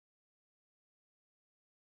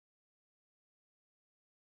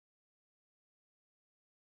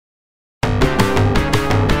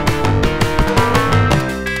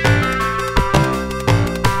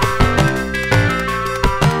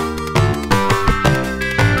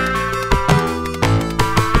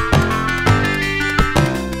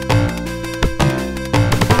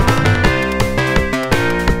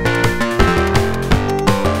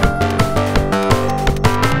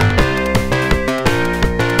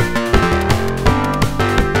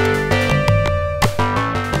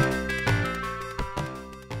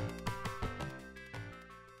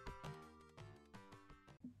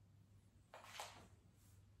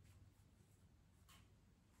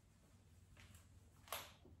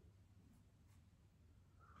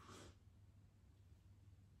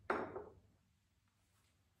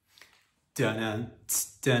Dana,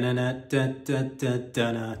 dana, dana, dana, dana,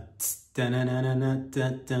 dana, dana, dana,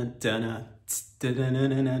 dana, dana, dana,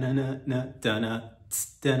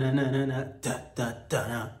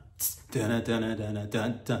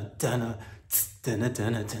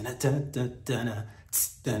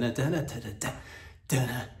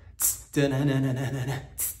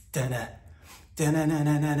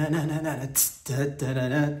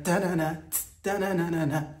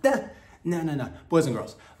 boys and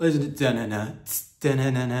girls, ladies and gentlemen,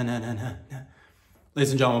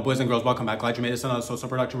 boys and girls, welcome back. Glad you made this another social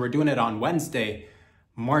production. We're doing it on Wednesday,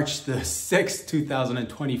 March the 6th,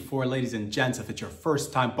 2024. Ladies and gents, if it's your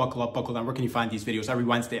first time, buckle up, buckle down. Where can you find these videos? Every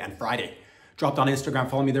Wednesday and Friday. Dropped on Instagram,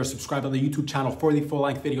 follow me there, subscribe on the YouTube channel for the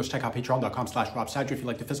full-length videos. Check out patreon.com/RobSadger if you'd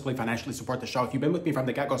like to physically, financially support the show. If you've been with me from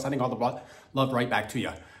the get-go, sending all the love right back to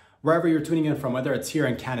you. Wherever you're tuning in from, whether it's here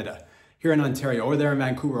in Canada, here in Ontario, over there in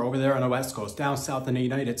Vancouver, over there on the West Coast, down south in the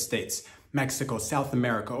United States, Mexico, South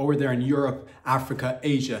America, over there in Europe, Africa,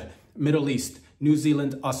 Asia, Middle East, New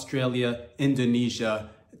Zealand, Australia,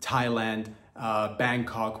 Indonesia, Thailand,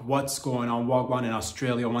 Bangkok, what's going on, Wagwan in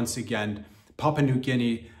Australia once again, Papua New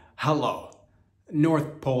Guinea, hello,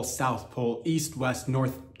 North Pole, South Pole, East, West,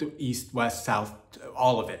 North, East, West, South,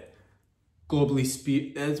 all of it. Globally,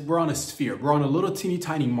 we're on a sphere, we're on a little teeny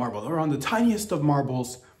tiny marble, we're on the tiniest of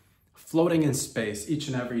marbles, floating in space each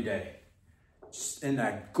and every day. Just in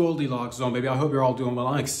that Goldilocks zone, baby. I hope you're all doing well.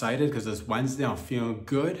 I'm excited because it's Wednesday. I'm feeling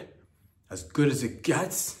good as it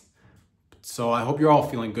gets. So I hope you're all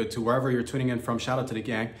feeling good too, wherever you're tuning in from. Shout out to the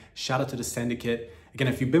gang. Shout out to the syndicate. Again,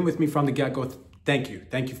 if you've been with me from the get-go, thank you.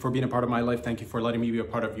 Thank you for being a part of my life. Thank you for letting me be a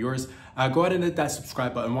part of yours. Go ahead and hit that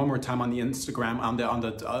subscribe button one more time on the Instagram, on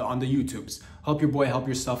the YouTubes. Help your boy, help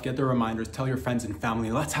yourself. Get the reminders. Tell your friends and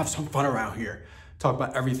family. Let's have some fun around here. Talk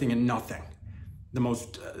about everything and nothing. The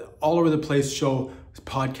most all over the place show,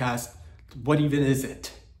 podcast. What even is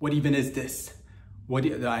it? What even is this?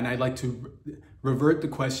 And I'd like to revert the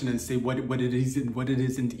question and say what it is and what it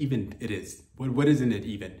isn't even it is. What isn't it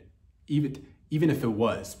even? Even if it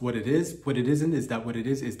was. What it is, what it isn't, is that what it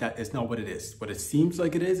is that it's not what it is. What it seems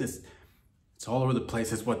like it is it's all over the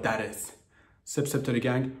place is what that is. Sip to the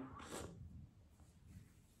gang.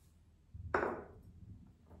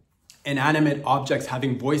 Inanimate objects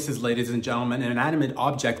having voices, ladies and gentlemen. An inanimate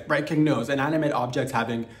object, breaking news, inanimate objects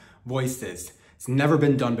having voices. It's never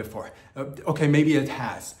been done before. Okay, maybe it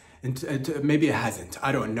has. And maybe it hasn't.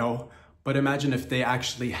 I don't know. But imagine if they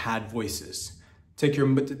actually had voices. Take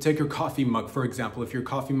your coffee mug, for example. If your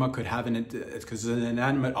coffee mug could have because it's an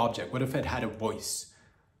inanimate object. What if it had a voice?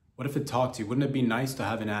 What if it talked to you? Wouldn't it be nice to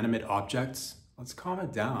have inanimate objects? Let's calm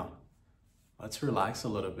it down. Let's relax a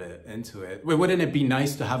little bit into it. Wouldn't it be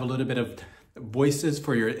nice to have a little bit of voices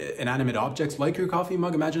for your inanimate objects, like your coffee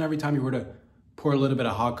mug? Imagine every time you were to pour a little bit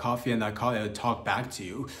of hot coffee and that coffee would talk back to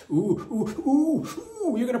you. Ooh, ooh, ooh,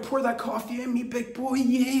 ooh, you're gonna pour that coffee in me, big boy,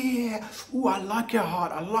 yeah. Ooh, I like it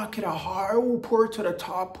hot, I like it hot. Ooh, pour it to the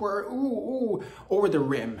top, pour it, ooh, ooh, over the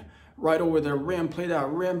rim. Right over the rim, play that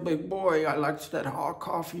rim, big boy. I like that hot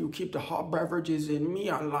coffee. You keep the hot beverages in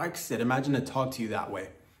me, I likes it. Imagine it talk to you that way.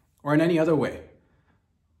 Or in any other way.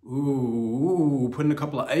 Ooh, put in a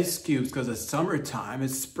couple of ice cubes because it's summertime,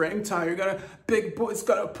 it's springtime. You're gonna, big boy's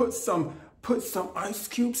gotta put some ice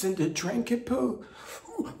cubes in the drink it, poo.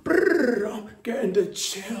 Ooh, brrr, I'm getting the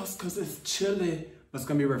chills because it's chilly. That's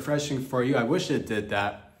gonna be refreshing for you. I wish it did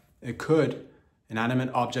that. It could.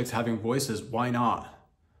 Inanimate objects having voices, why not?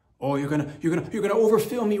 Oh, you're gonna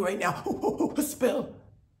overfill me right now. Ooh, a spill.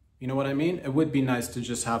 You know what I mean? It would be nice to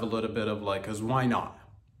just have a little bit of like, cause why not?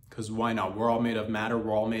 Because why not? We're all made of matter.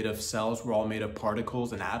 We're all made of cells. We're all made of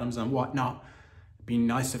particles and atoms and whatnot. It'd be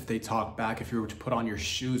nice if they talk back. If you were to put on your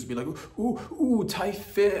shoes, be like, ooh, ooh, tight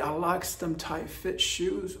fit. I like them tight fit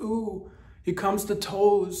shoes. Ooh, here comes the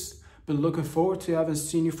toes. Been looking forward to you. I haven't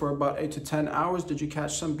seen you for about 8 to 10 hours. Did you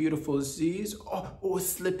catch some beautiful Z's? Oh,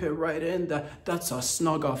 slip it right in. That's a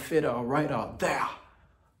snugger fitter right out there.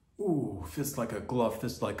 Ooh, feels like a glove.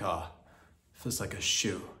 Feels like a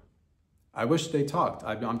shoe. I wish they talked.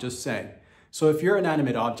 I'm just saying. So if you're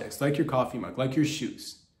inanimate objects, like your coffee mug, like your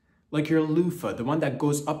shoes, like your loofah, the one that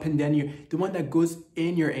goes up and down the one that goes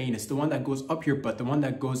in your anus, the one that goes up your butt, the one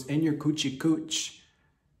that goes in your coochie cooch.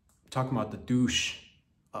 I'm talking about the douche,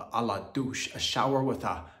 a la douche, a shower with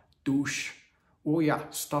a douche. Oh yeah,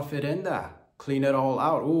 stuff it in there, clean it all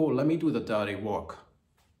out. Oh, let me do the dirty work.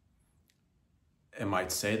 It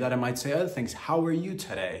might say that, it might say other things. How are you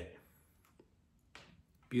today?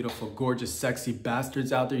 Beautiful, gorgeous, sexy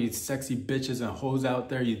bastards out there, you sexy bitches and hoes out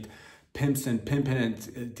there, you pimps and pimping and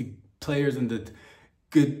the players and the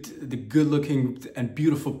the good looking and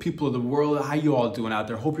beautiful people of the world. How you all doing out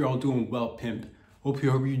there? Hope you're all doing well, pimp. Hope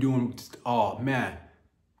you're doing, oh man.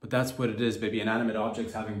 But that's what it is, baby. Inanimate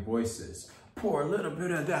objects having voices. Pour a little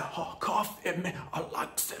bit of that hot coffee in me. I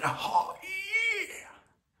like it hot,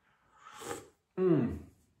 yeah.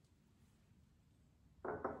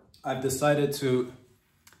 I've decided to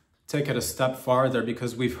take it a step farther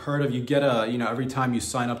because we've heard of, you get a, you know, every time you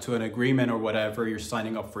sign up to an agreement or whatever, you're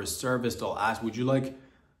signing up for a service, they'll ask, would you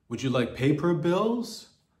like paper bills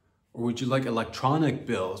or would you like electronic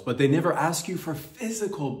bills? But they never ask you for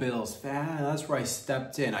physical bills, fam. That's where I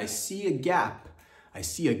stepped in. I see a gap. I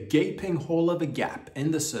see a gaping hole of a gap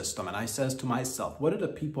in the system. And I says to myself, what do the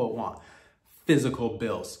people want? Physical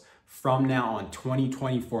bills. From now on,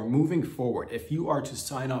 2024, moving forward, if you are to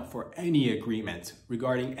sign up for any agreement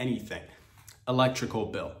regarding anything, electrical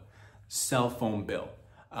bill, cell phone bill,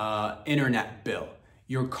 internet bill,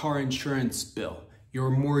 your car insurance bill,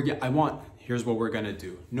 your mortgage, here's what we're gonna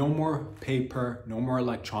do. No more paper, no more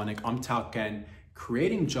electronic. I'm talking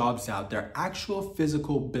creating jobs out there, actual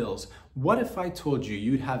physical bills. What if I told you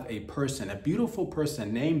you'd have a person, a beautiful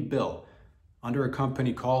person named Bill, under a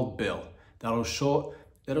company called Bill, that'll show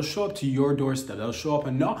up to your doorstep. They'll show up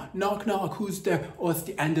and knock, knock, knock. Who's there? Oh, it's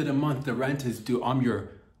the end of the month. The rent is due. I'm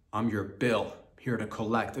your Bill, here to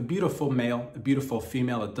collect. A beautiful male, a beautiful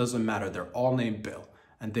female. It doesn't matter. They're all named Bill,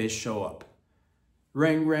 and they show up.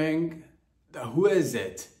 Ring, ring. Who is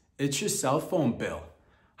it? It's your cell phone bill.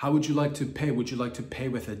 How would you like to pay? Would you like to pay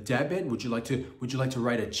with a debit? Would you like to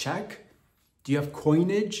write a check? Do you have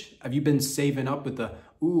coinage? Have you been saving up with the?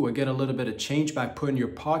 Ooh, I get a little bit of change back. Put in your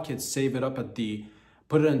pocket. Save it up at the.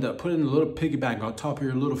 Put it in the little piggy bank on top of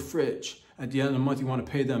your little fridge. At the end of the month, you want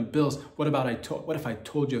to pay them bills. What if I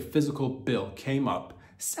told you a physical bill came up,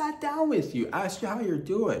 sat down with you, asked you how you're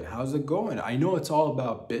doing, how's it going? I know it's all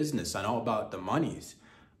about business, I know about the monies,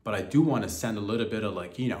 but I do want to send a little bit of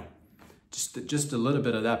like, you know, just a little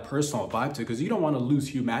bit of that personal vibe to, because you don't want to lose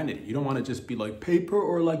humanity. You don't want to just be like paper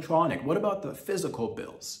or electronic. What about the physical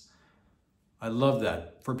bills? I love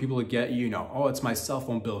that. For people to get, you know, oh, it's my cell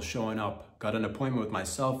phone bill showing up. Got an appointment with my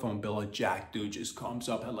cell phone bill. A jack dude just comes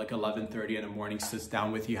up at like 11:30 in the morning, sits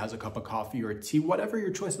down with you, has a cup of coffee or tea, whatever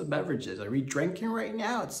your choice of beverage is. Are we drinking right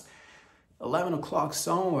now? It's 11 o'clock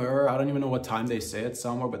somewhere. I don't even know what time they say it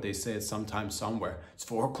somewhere, but they say it's sometime somewhere. It's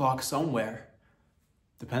 4 o'clock somewhere.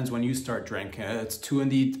 Depends when you start drinking. It's 2 in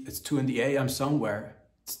the a.m. somewhere.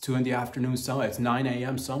 It's 2 in the afternoon somewhere. It's 9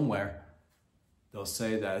 a.m. somewhere. They'll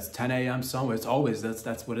say that it's 10 a.m. somewhere. It's always,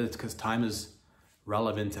 that's what it is, because time is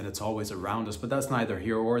relevant and it's always around us. But that's neither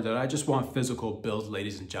here or there. I just want physical bills,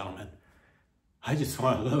 ladies and gentlemen. I just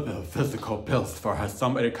want a little bit of physical bills for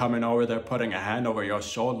somebody coming over there, putting a hand over your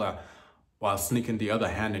shoulder while sneaking the other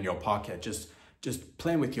hand in your pocket. Just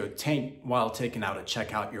playing with your taint while taking out a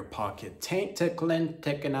check out your pocket. Taint tickling,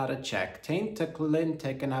 taking out a check. Taint tickling,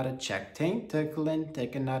 taking out a check. Taint tickling,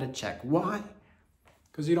 taking out a check. Why?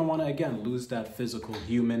 Because you don't want to, again, lose that physical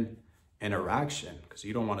human interaction. Because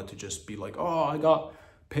you don't want it to just be like, oh, I got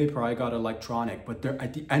paper, I got electronic. But they're,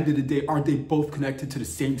 at the end of the day, aren't they both connected to the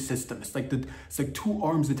same system? It's like two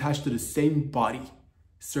arms attached to the same body,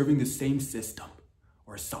 serving the same system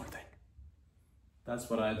or something. That's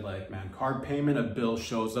what I'd like, man. Card payment, a bill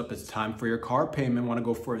shows up. It's time for your car payment. Want to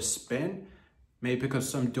go for a spin? Maybe pick up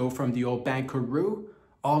some dough from the old bankaroo?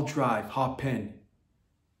 I'll drive, hop in.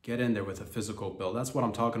 Get in there with a physical bill. That's what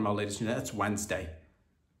I'm talking about, ladies and gentlemen. That's Wednesday.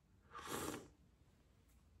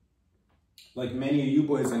 Like many of you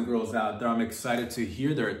boys and girls out there, I'm excited to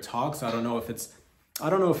hear their talks. I don't know if it's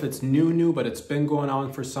new, but it's been going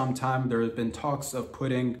on for some time. There have been talks of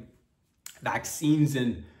putting vaccines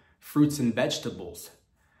in fruits and vegetables.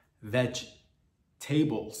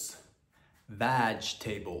 Vegetables.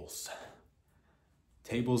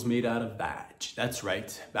 Tables made out of veg. That's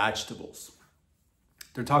right, vegetables.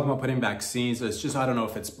 They're talking about putting vaccines. It's just, I don't know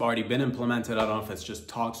if it's already been implemented. I don't know if it's just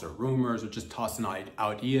talks or rumors or just tossing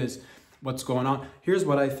ideas. What's going on? Here's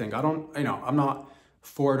what I think. I'm not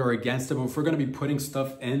for it or against it, but if we're going to be putting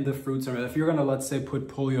stuff in the fruits, or if you're going to, let's say, put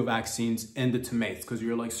polio vaccines in the tomatoes, because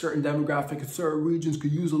you're like certain demographic and certain regions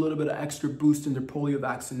could use a little bit of extra boost in their polio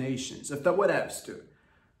vaccinations. If that, whatevs, dude.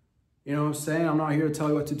 You know what I'm saying? I'm not here to tell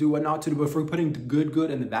you what to do, what not to do, but if we're putting the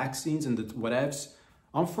good in the vaccines and the whatevs,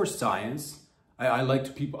 I'm for science. I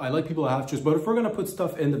like people to have choice, but if we're going to put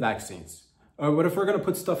stuff in the vaccines, or what if we're going to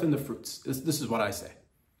put stuff in the fruits? This is what I say.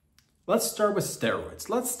 Let's start with steroids.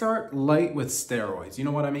 Let's start light with steroids. You know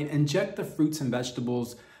what I mean? Inject the fruits and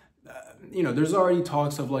vegetables you know, there's already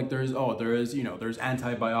talks of like, there's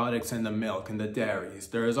antibiotics in the milk and the dairies.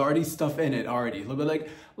 There's already stuff in it already. But like,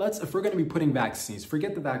 if we're going to be putting vaccines,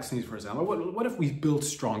 forget the vaccines for example. What if we built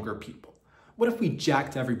stronger people? What if we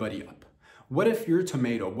jacked everybody up? What if your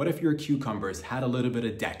tomato, what if your cucumbers had a little bit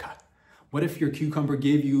of deca? What if your cucumber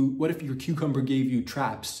gave you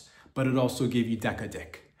traps, but it also gave you deca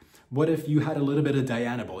dick? What if you had a little bit of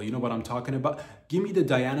Dianabol? You know what I'm talking about? Give me the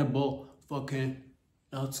Dianabol fucking,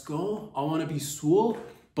 let's go. I want to be swole,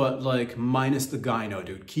 but like minus the gyno,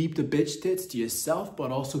 dude. Keep the bitch tits to yourself,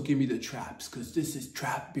 but also give me the traps, because this is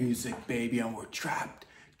trap music, baby, and we're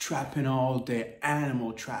trapping all day,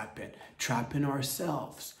 animal trapping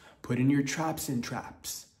ourselves, putting your traps in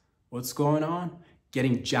traps. What's going on?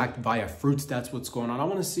 Getting jacked via fruits, that's what's going on. I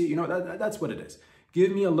want to see, you know, that's what it is. Give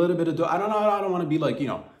me a little bit of, I don't want to be like, you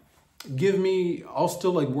know, I'll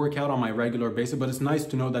still like work out on my regular basis, but it's nice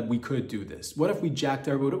to know that we could do this. What if we jacked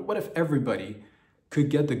everybody? What if everybody could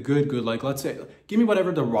get the good, like, let's say, give me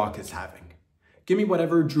whatever The Rock is having. Give me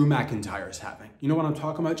whatever Drew McIntyre is having. You know what I'm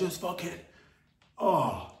talking about? Just fucking,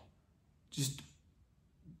 just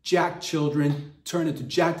jacked children, turn into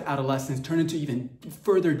jacked adolescents, turn into even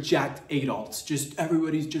further jacked adults. Just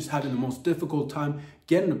everybody's just having the most difficult time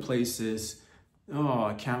getting to places. Oh,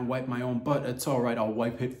 I can't wipe my own butt. It's all right. I'll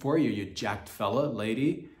wipe it for you, you jacked fella,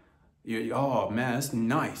 lady. Oh, man, that's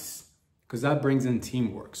nice. Because that brings in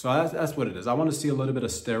teamwork. So that's what it is. I want to see a little bit of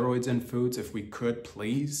steroids in foods if we could,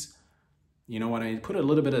 please. You know what I mean? Put a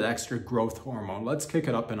little bit of extra growth hormone. Let's kick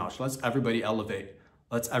it up a notch. Let's everybody elevate.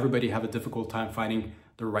 Let's everybody have a difficult time finding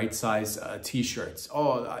the right size t-shirts.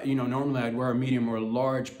 Oh, you know, normally I'd wear a medium or a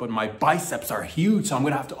large, but my biceps are huge, so I'm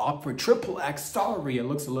gonna have to opt for XXX. Sorry, it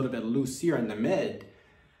looks a little bit loose here in the mid,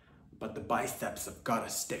 but the biceps have gotta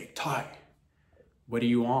stay tight. What are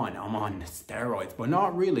you on? I'm on steroids, but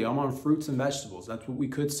not really. I'm on fruits and vegetables. That's what we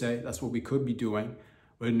could say. That's what we could be doing.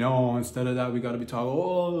 But no, instead of that, we got to be talking,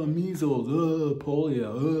 oh, measles,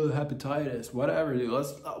 polio, hepatitis, whatever, dude.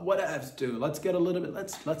 Whatevs, dude. Let's get a little bit,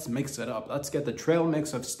 let's mix it up. Let's get the trail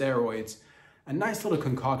mix of steroids. A nice little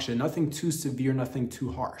concoction, nothing too severe, nothing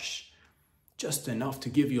too harsh. Just enough to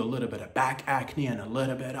give you a little bit of back acne and a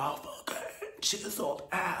little bit of fucking chiseled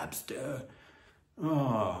abs, dude.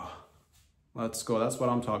 Oh, let's go. That's what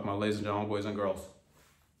I'm talking about, ladies and gentlemen, boys and girls.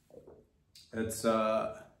 It's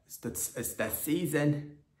that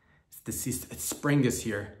season. It's the season. It's spring is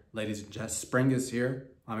here, ladies and gents. Spring is here.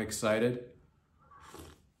 I'm excited.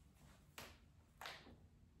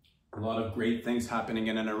 A lot of great things happening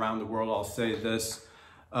in and around the world. I'll say this.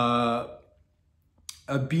 A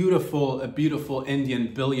beautiful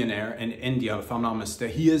Indian billionaire in India, if I'm not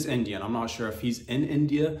mistaken. He is Indian. I'm not sure if he's in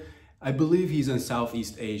India. I believe he's in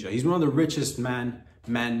Southeast Asia. He's one of the richest men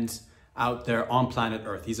out there on planet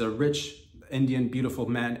Earth. He's a rich Indian, beautiful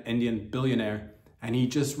man, Indian billionaire. And he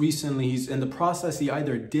just recently, he's in the process, he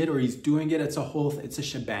either did or he's doing it. It's a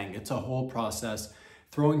shebang. It's a whole process.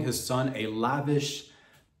 Throwing his son a lavish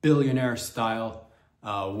billionaire style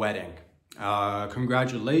wedding.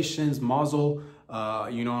 Congratulations, mazel.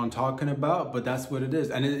 You know what I'm talking about, but that's what it is.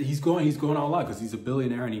 And he's going all out because he's a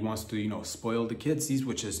billionaire and he wants to, you know, spoil the kids,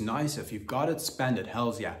 which is nice. If you've got it, spend it.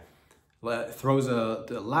 Hells yeah. Throws a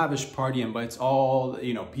lavish party, invites all,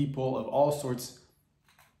 you know, people of all sorts,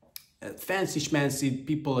 fancy schmancy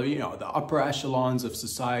people, you know, the upper echelons of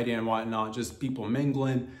society and whatnot, just people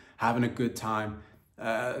mingling, having a good time.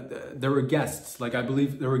 There were guests, like I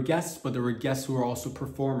believe there were guests, but there were guests who were also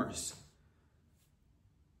performers.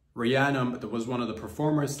 Rihanna was one of the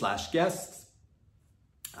performers / guests.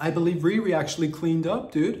 I believe Riri actually cleaned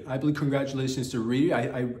up, dude. I believe congratulations to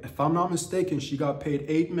Riri. If I'm not mistaken, she got paid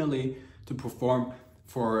 $8 million to perform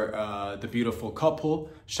for the beautiful couple.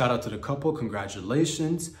 Shout out to the couple,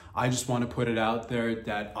 congratulations. I just want to put it out there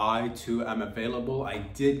that I too am available. I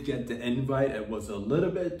did get the invite. It was a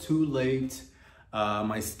little bit too late.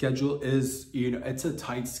 My schedule is, you know, it's a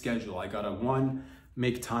tight schedule. I gotta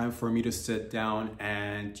make time for me to sit down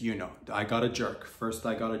and, you know, I gotta jerk. First,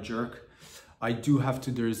 I gotta jerk. I do have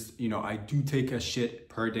to, I do take a shit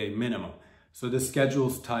per day minimum. So the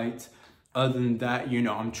schedule's tight. Other than that, you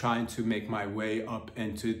know, I'm trying to make my way up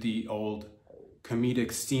into the old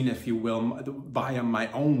comedic scene, if you will, via my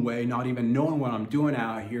own way, not even knowing what I'm doing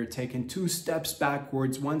out here, taking 2 steps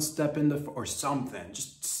backwards, 1 step in or something,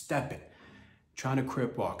 just stepping. Trying to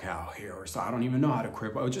crip walk out here, or so I don't even know how to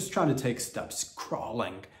crip walk. I was just trying to take steps,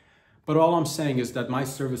 crawling. But all I'm saying is that my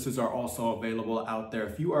services are also available out there.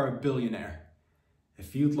 If you are a billionaire,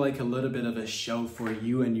 if you'd like a little bit of a show for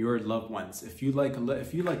you and your loved ones, if you'd like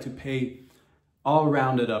to pay I'll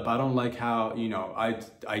round it up. I don't like how, you know,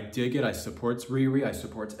 I dig it. I supports Riri. I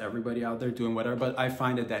supports everybody out there doing whatever. But I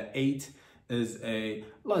find it that 8 is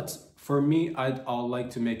for me, I'll like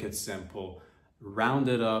to make it simple. Round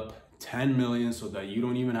it up 10 million so that you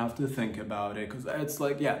don't even have to think about it. Because it's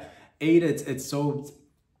like, yeah, 8, it's so,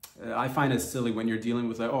 I find it silly when you're dealing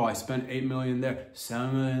with like, oh, I spent 8 million there,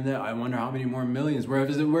 7 million there. I wonder how many more millions.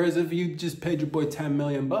 Whereas if you just paid your boy 10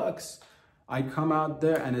 million bucks, I come out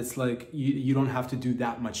there and it's like, you don't have to do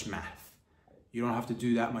that much math. You don't have to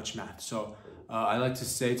do that much math. So I like to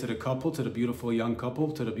say to the couple, to the beautiful young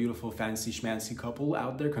couple, to the beautiful fancy schmancy couple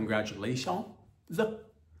out there, congratulations. You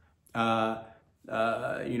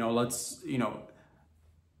know, let's, you know,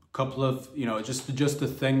 couple of, you know, just the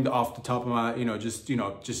thing off the top of my, just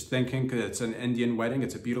thinking, because it's an Indian wedding.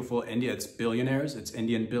 It's a beautiful India. It's billionaires. It's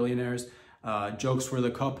Indian billionaires. Jokes for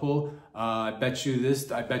the couple. I bet you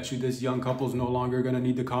this young couple's no longer gonna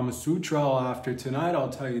need the Kama Sutra after tonight. I'll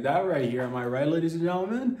tell you that right here. Am I right, ladies and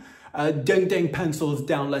gentlemen? Ding ding, pencils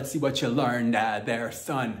down. Let's see what you learned there,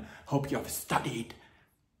 son. Hope you have studied.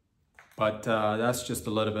 But that's just a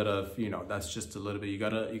little bit of, you know, that's just a little bit. You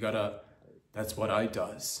gotta. That's what I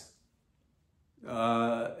does.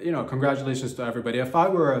 You know, congratulations to everybody. If I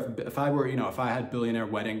had billionaire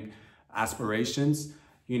wedding aspirations,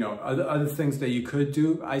 you know, other things that you could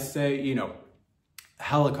do, I say, you know,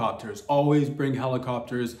 helicopters. Always bring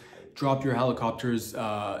helicopters. Drop your helicopters.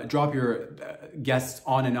 Drop your guests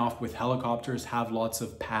on and off with helicopters. Have lots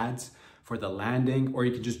of pads for the landing, or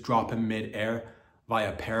you can just drop them mid-air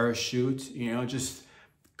via parachute. You know, just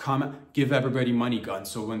give everybody money guns.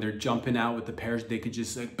 So when they're jumping out with the parachute, they could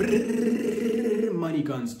just like money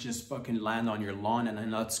guns just fucking land on your lawn, and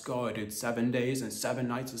then let's go, dude. 7 days and 7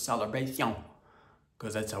 nights of celebration.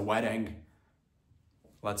 Because it's a wedding.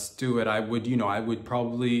 Let's do it. I would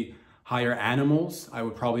probably hire animals.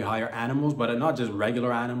 But not just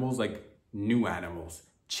regular animals, like new animals,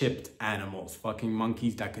 chipped animals, fucking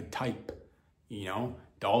monkeys that could type, you know,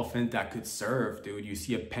 dolphins that could surf, dude. You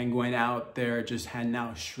see a penguin out there just handing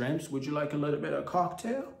out shrimps. Would you like a little bit of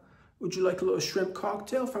cocktail? Would you like a little shrimp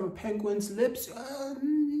cocktail from a penguin's lips?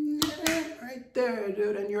 Right there,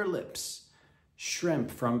 dude, and your lips. Shrimp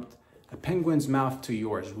from a penguin's mouth to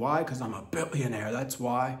yours. Why? Because I'm a billionaire. That's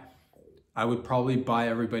why. I would probably buy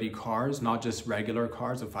everybody cars, not just regular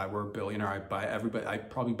cars. If I were a billionaire, I'd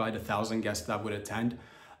probably buy the 1,000 guests that would attend.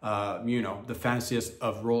 You know, the fanciest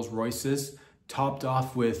of Rolls Royces, topped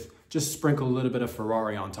off with, just sprinkle a little bit of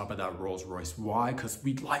Ferrari on top of that Rolls Royce. Why? Because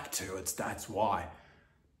we'd like to. That's why.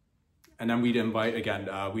 And then we'd invite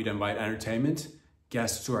entertainment,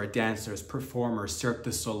 guests who are dancers, performers, Cirque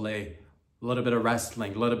du Soleil, a little bit of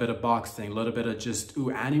wrestling, a little bit of boxing, a little bit of just,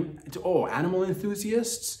 animal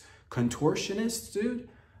enthusiasts, contortionists, dude,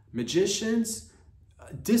 magicians,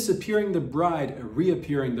 disappearing the bride,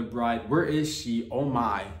 reappearing the bride. Where is she? Oh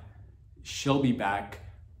my, she'll be back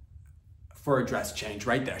for a dress change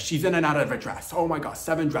right there. She's in and out of a dress. Oh my God,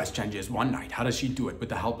 7 dress changes one night. How does she do it? With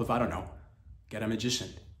the help of, I don't know, get a magician.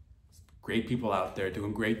 Great people out there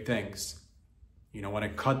doing great things. You know, when I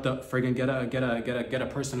cut the friggin' get a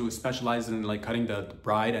person who specializes in like cutting the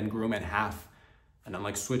bride and groom in half, and then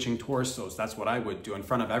like switching torsos. That's what I would do in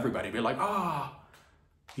front of everybody. Be like,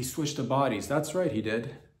 he switched the bodies. That's right, he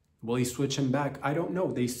did. Will he switch him back? I don't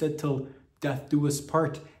know. They said till death do us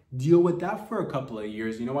part. Deal with that for a couple of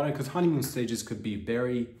years. You know what? Because honeymoon stages could be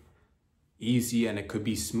very easy and it could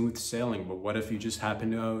be smooth sailing. But what if you just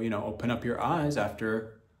happen to, you know, open up your eyes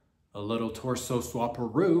after a little torso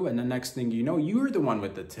swapperoo, and the next thing you know, you're the one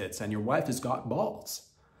with the tits and your wife has got balls.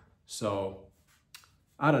 So,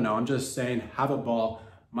 I don't know. I'm just saying, have a ball.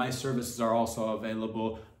 My services are also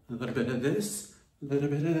available. A little bit of this, a little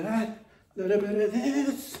bit of that, a little bit of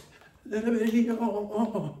this, a little bit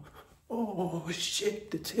of, oh,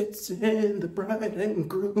 shit, the tits in the bride and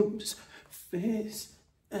groom's face.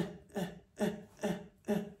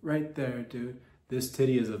 Right there, dude. This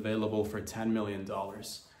titty is available for $10 million.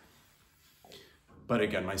 But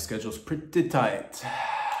again, my schedule's pretty tight.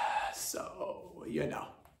 So, you know.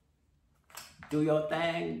 Do your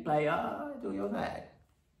thing, player. Do your thing.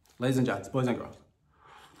 Ladies and gents, boys and girls.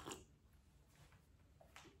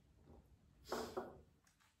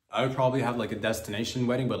 I would probably have like a destination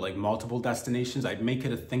wedding, but like multiple destinations. I'd make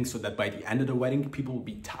it a thing so that by the end of the wedding, people will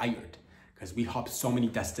be tired because we hop so many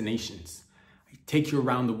destinations. I take you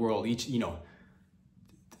around the world, each, you know,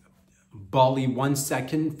 Bali 1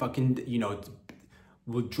 second, fucking, you know,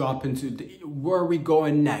 we'll drop into, where are we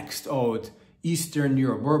going next? Oh, Eastern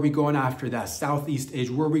Europe. Where are we going after that? Southeast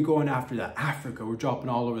Asia. Where are we going after that? Africa. We're dropping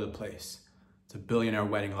all over the place. It's a billionaire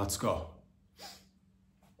wedding. Let's go.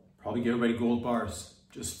 Probably give everybody gold bars.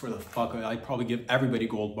 just for the fuck of it, I'd probably give everybody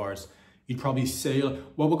gold bars. You'd probably say,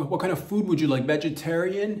 what kind of food would you like?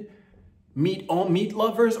 Vegetarian? Meat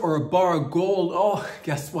lovers, or a bar of gold? Oh,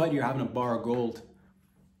 guess what? You're having a bar of gold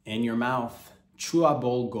in your mouth.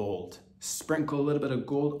 Chewable gold. Sprinkle a little bit of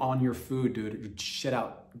gold on your food, dude. Shit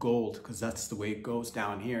out gold, because that's the way it goes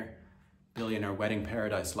down here. Billionaire wedding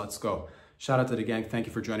paradise. Let's go. Shout out to the gang. Thank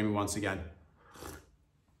you for joining me once again.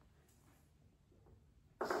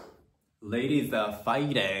 Ladies are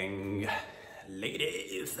fighting.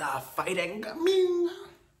 Ladies are fighting.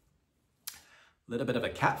 Little bit of a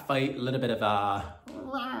cat fight, a little bit of a,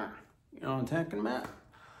 you know what I'm talking about?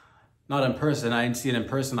 Not in person, I didn't see it in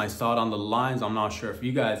person, I saw it on the lines. I'm not sure if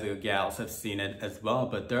you guys, gals, have seen it as well,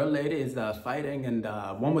 but there are ladies fighting, and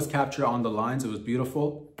one was captured on the lines. It was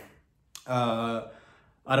beautiful. I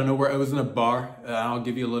don't know where, it was in a bar. I'll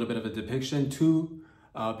give you a little bit of a depiction. Two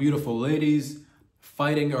beautiful ladies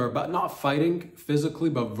fighting, or not fighting physically,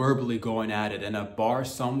 but verbally going at it in a bar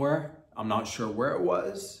somewhere. I'm not sure where it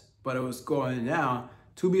was, but it was going down.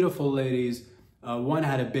 Two beautiful ladies. One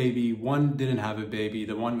had a baby, one didn't have a baby.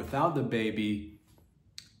 The one without the baby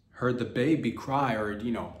heard the baby cry, or,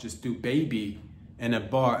 you know, just do baby in a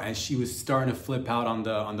bar, and she was starting to flip out on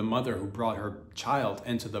the mother who brought her child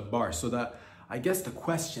into the bar. So that, I guess the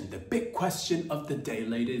big question of the day,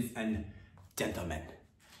 ladies and gentlemen.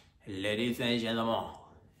 Ladies and gentlemen,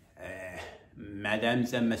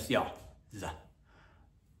 mesdames and messieurs.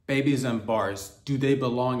 Babies and bars, do they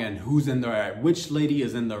belong, and who's in the right? Which lady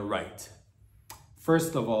is in the right?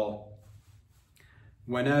 First of all,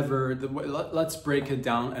 let's break it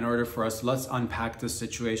down in order for us, let's unpack the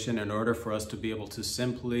situation in order for us to be able to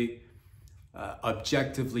simply,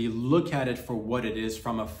 objectively look at it for what it is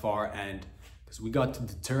from afar, and because we got to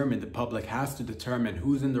determine, the public has to determine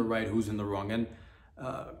who's in the right, who's in the wrong. And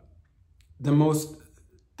the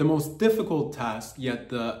most difficult task, yet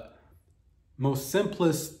the most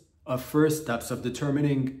simplest of first steps of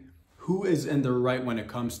determining who is in the right when it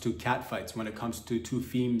comes to cat fights, when it comes to two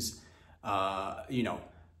femmes, you know,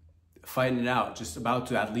 fighting it out, just about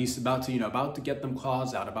to get them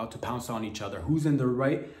claws out, about to pounce on each other. Who's in the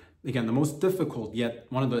right? Again, the most difficult, yet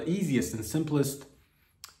one of the easiest and simplest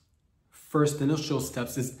first initial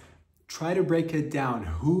steps is try to break it down.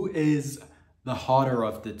 Who is the hotter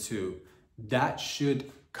of the two? That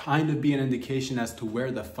should kind of be an indication as to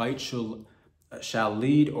where the fight shall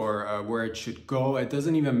lead, or where it should go. It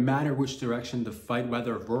doesn't even matter which direction the fight,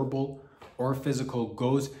 whether verbal or physical,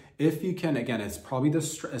 goes. If you can, again, it's probably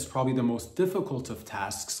the most difficult of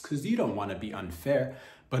tasks, because you don't want to be unfair,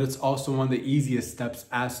 but it's also one of the easiest steps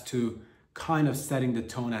as to kind of setting the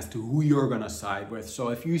tone as to who you're going to side with. So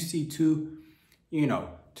if you see two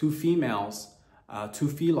females, two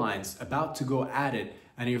felines about to go at it,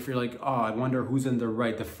 and if you're like, oh, I wonder who's in the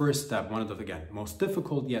right, the first step, one of the, again, most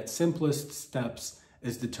difficult yet simplest steps,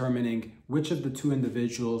 is determining which of the two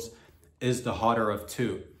individuals is the hotter of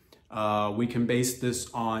two. We can base this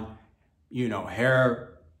on, you know,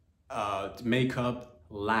 hair, makeup,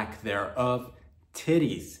 lack thereof,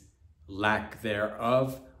 titties, lack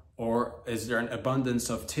thereof, or is there an abundance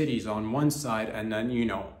of titties on one side and then, you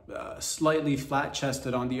know, slightly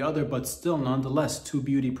flat-chested on the other, but still nonetheless two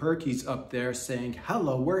beauty perkies up there saying,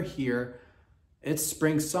 hello, we're here, it's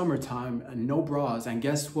spring, summertime, and no bras. And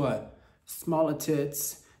guess what? Smaller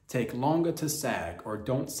tits take longer to sag, or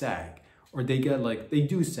don't sag, or they get like, they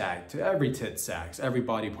do sag. To every tit sags, every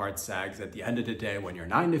body part sags. At the end of the day, when you're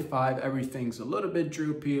 9 to 5, everything's a little bit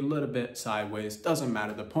droopy, a little bit sideways, doesn't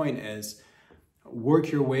matter. The point is,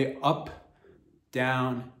 work your way up,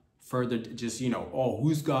 down, further, just, you know, oh,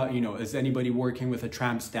 who's got, you know, is anybody working with a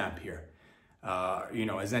tramp stamp here? You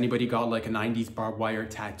know, has anybody got like a 90s barbed wire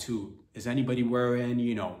tattoo? Is anybody wearing,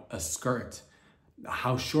 you know, a skirt?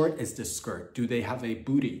 How short is the skirt? Do they have a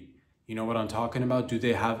booty? You know what I'm talking about? Do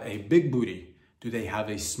they have a big booty? Do they have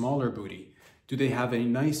a smaller booty? Do they have a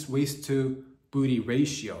nice waist to booty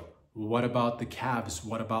ratio? What about the calves?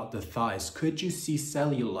 What about the thighs? Could you see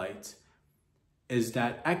cellulite? Is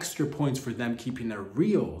that extra points for them keeping their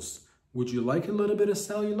reels? Would you like a little bit of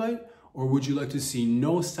cellulite, or would you like to see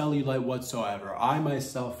no cellulite whatsoever? I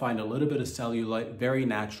myself find a little bit of cellulite very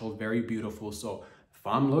natural, very beautiful. So if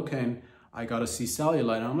I'm looking, I gotta see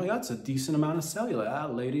cellulite. And I'm like, that's a decent amount of cellulite.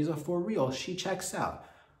 That ladies are for real. She checks out.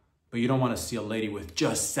 But you don't want to see a lady with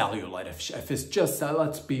just cellulite. If it's just,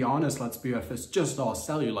 let's be honest, if it's just all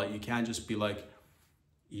cellulite, you can't just be like,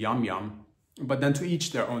 yum, yum. But then to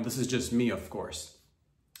each their own. This is just me, of course.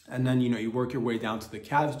 And then, you know, you work your way down to the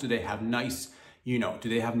calves. Do they have nice, you know, do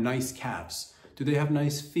they have nice calves? Do they have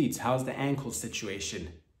nice feet? How's the ankle situation?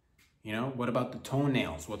 You know, what about the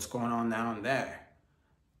toenails? What's going on down there?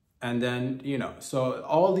 And then, you know, so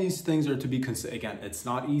all these things are to be considered. Again, it's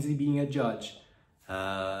not easy being a judge.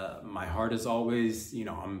 My heart is always, you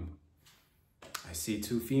know, I see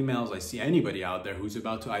two females, I see anybody out there who's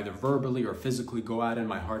about to either verbally or physically go at it.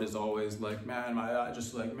 My heart is always like, man,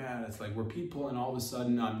 man, it's like we're people, and all of a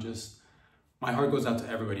sudden my heart goes out to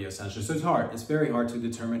everybody essentially. So it's hard. It's very hard to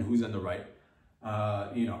determine who's in the right,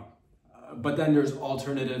 you know, but then there's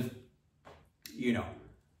alternative, you know,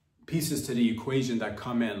 pieces to the equation that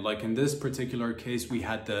come in. Like in this particular case, we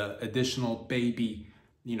had the additional baby,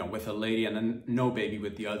 you know, with a lady, and then no baby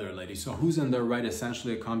with the other lady. So who's in the right?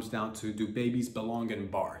 Essentially, it comes down to, do babies belong in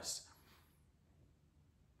bars?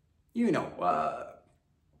 You know,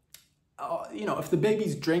 if the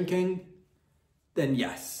baby's drinking, then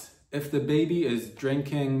yes. If the baby is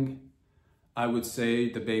drinking, I would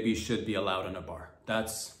say the baby should be allowed in a bar.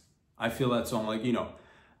 I feel that's on, like, you know,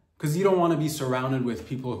 because you don't want to be surrounded with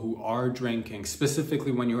people who are drinking,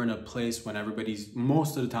 specifically when you're in a place when everybody's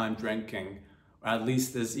most of the time drinking. At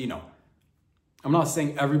least this, you know, I'm not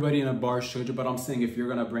saying everybody in a bar should, but I'm saying if you're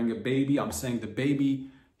going to bring a baby, I'm saying the baby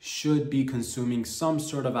should be consuming some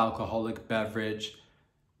sort of alcoholic beverage.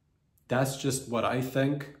 That's just what I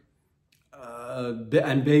think.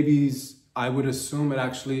 And babies, I would assume it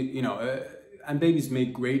actually, you know, and babies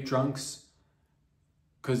make great drunks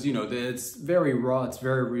because, you know, it's very raw, it's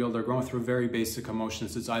very real. They're going through very basic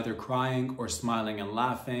emotions. It's either crying or smiling and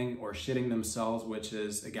laughing or shitting themselves, which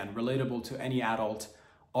is, again, relatable to any adult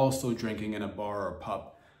also drinking in a bar or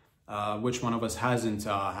pub. Which one of us hasn't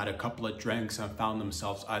had a couple of drinks and found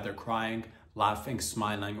themselves either crying, laughing,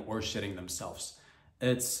 smiling, or shitting themselves?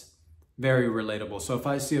 It's very relatable. So if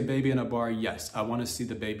I see a baby in a bar, yes, I want to see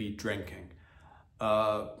the baby drinking.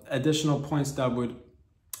 Additional points that would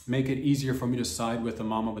make it easier for me to side with the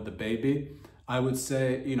mama with the baby, I would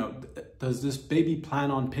say, you know, does this baby plan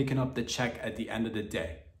on picking up the check at the end of the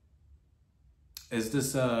day? Is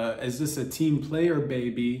this a team player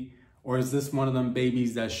baby, or is this one of them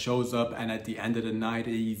babies that shows up and at the end of the night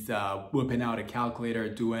he's whipping out a calculator,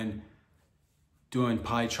 doing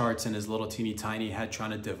pie charts in his little teeny tiny head,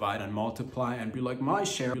 trying to divide and multiply and be like, my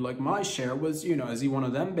share was, you know, is he one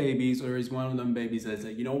of them babies, or is one of them babies that's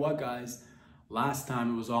like, you know what, guys, last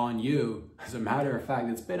time it was on you. As a matter of fact,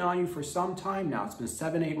 it's been on you for some time now. It's been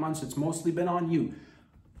 7-8 months. It's mostly been on you.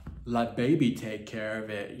 Let baby take care of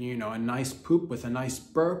it. You know, a nice poop with a nice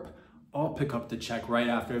burp, I'll pick up the check right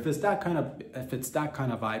after. If it's that kind of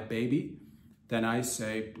vibe, baby, then I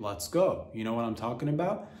say, let's go. You know what I'm talking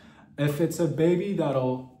about? If it's a baby I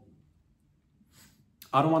don't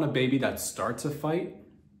want a baby that starts a fight.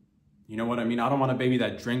 You know what I mean? I don't want a baby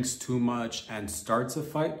that drinks too much and starts a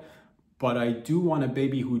fight. But I do want a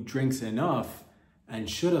baby who drinks enough, and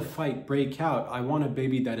should a fight break out, I want a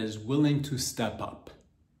baby that is willing to step up.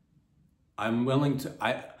 I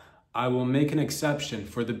will make an exception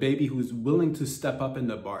for the baby who's willing to step up in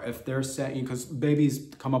the bar. If they're saying, because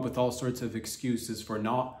babies come up with all sorts of excuses for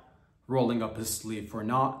not rolling up his sleeve, for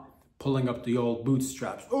not pulling up the old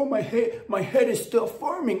bootstraps. Oh, my head is still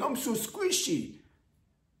forming. I'm so squishy.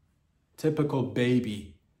 Typical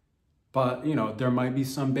baby. But, you know, there might be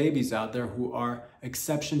some babies out there who are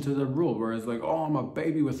exception to the rule, where it's like, oh, I'm a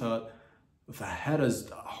baby with a head as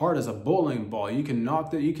hard as a bowling ball. You can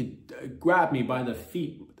grab me by the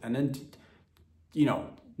feet and then, you know,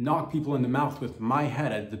 knock people in the mouth with my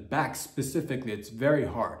head at the back specifically. It's very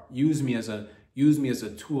hard. Use me as a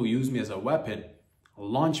tool, use me as a weapon.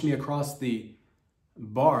 Launch me across the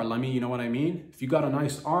bar. You know what I mean? If you got a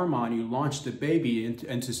nice arm on, you launch the baby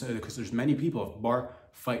into because there's many people. If bar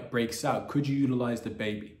fight breaks out, could you utilize the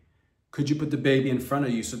baby? Could you put the baby in front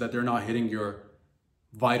of you so that they're not hitting your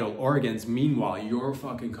vital organs? Meanwhile, you're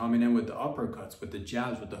fucking coming in with the uppercuts, with the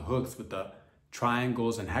jabs, with the hooks, with the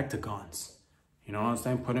triangles and hectagons. You know what I'm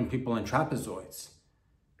saying? Putting people in trapezoids.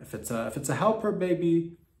 If it's a helper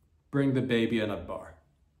baby, bring the baby in a bar.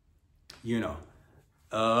 You know.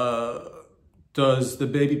 Does the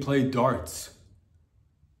baby play darts?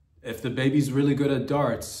 If the baby's really good at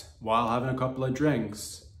darts while having a couple of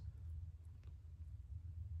drinks,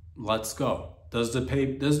 let's go. Does the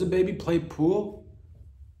baby play pool?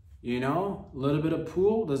 You know, a little bit of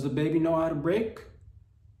pool. Does the baby know how to break?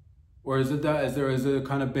 Or is it a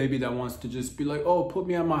kind of baby that wants to just be like, oh, put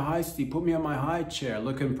me on my high seat, put me on my high chair,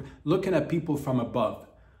 looking at people from above,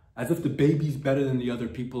 as if the baby's better than the other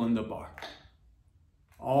people in the bar.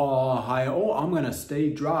 Oh, hi. Oh, I'm going to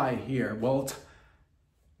stay dry here. Well,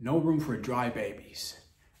 no room for dry babies.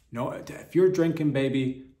 No, if you're drinking,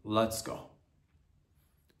 baby, let's go.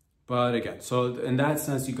 But again, so in that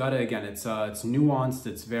sense, you got to, again, it's nuanced.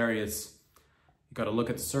 It's various. You got to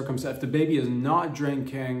look at the circumstance. If the baby is not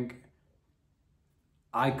drinking,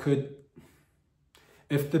 I could,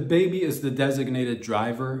 if the baby is the designated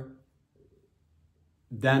driver,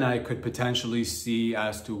 then I could potentially see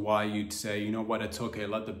as to why you'd say, you know what, it's okay,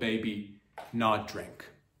 let the baby not drink.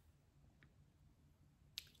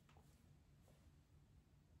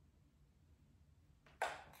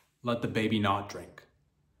 Let the baby not drink.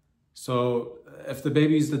 So if the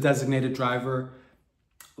baby's the designated driver,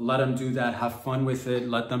 let them do that, have fun with it,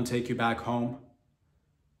 let them take you back home.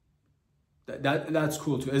 That's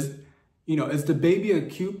cool too. Is the baby a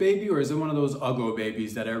cute baby, or is it one of those uggo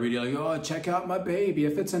babies that everybody like, oh, check out my baby?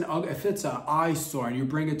 If it's an eyesore and you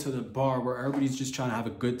bring it to the bar where everybody's just trying to have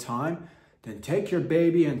a good time, then take your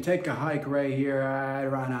baby and take a hike right here,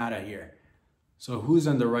 run out of here. So who's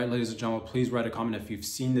in the right, ladies and gentlemen? Please write a comment if you've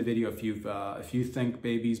seen the video, if you think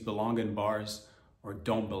babies belong in bars or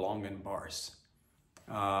don't belong in bars.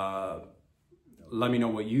 Let me know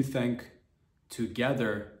what you think.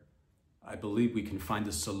 Together, I believe we can find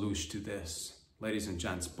a solution to this. Ladies and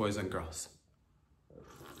gents, boys and girls.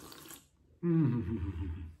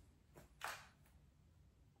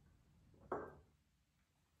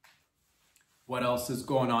 What else is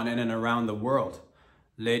going on in and around the world?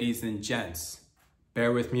 Ladies and gents,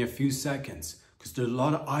 bear with me a few seconds, because there's a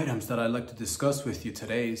lot of items that I'd like to discuss with you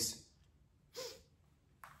today.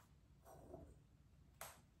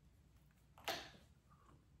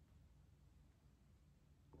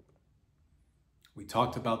 We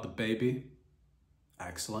talked about the baby.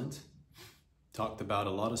 Excellent. Talked about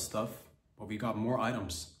a lot of stuff, but we got more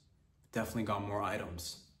items. Definitely got more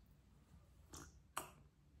items.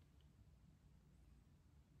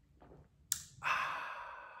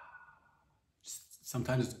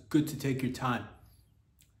 Sometimes it's good to take your time.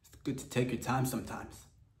 It's good to take your time sometimes.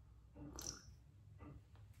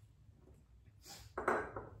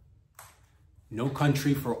 No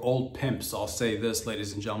country for old pimps. I'll say this,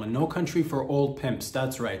 ladies and gentlemen. No country for old pimps.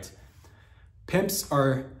 That's right. Pimps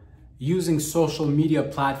are using social media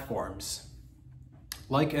platforms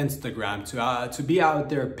like Instagram to be out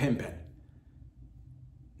there pimping.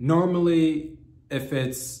 Normally, if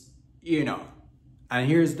it's, and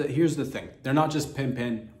here's the thing. They're not just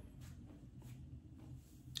pimping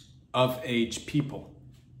of age people.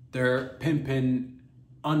 They're pimping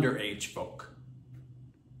underage folk.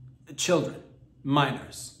 Children.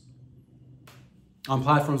 Minors on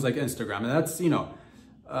platforms like Instagram. And that's,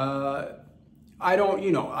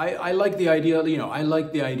 I like the idea, I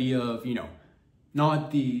like the idea of, not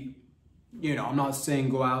the, I'm not saying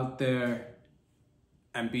go out there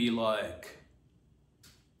and be like,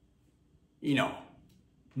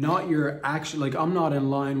 not your actual, like, I'm not in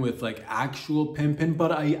line with like actual pimping,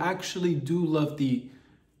 but I actually do love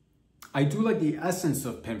I do like the essence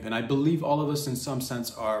of pimping. I believe all of us in some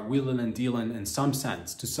sense are wheeling and dealing in some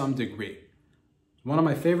sense, to some degree. One of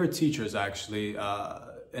my favorite teachers actually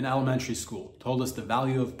in elementary school told us the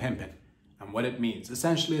value of pimping and what it means.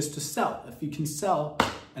 Essentially is to sell. If you can sell,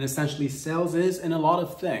 and essentially sales is in a lot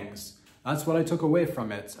of things. That's what I took away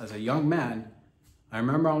from it as a young man. I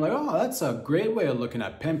remember I'm like, oh, that's a great way of looking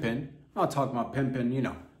at pimping. I'm not talking about pimping,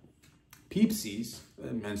 peepsies.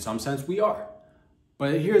 In some sense we are.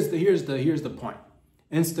 But here's the point.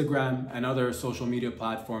 Instagram and other social media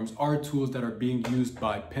platforms are tools that are being used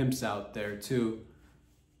by pimps out there to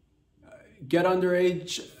get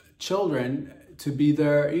underage children to be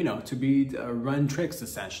their, run tricks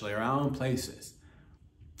essentially around places.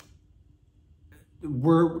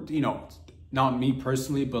 We're, not me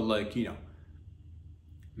personally, but like,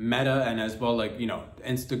 Meta and as well like,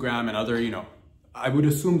 Instagram and other, I would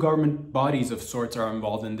assume government bodies of sorts are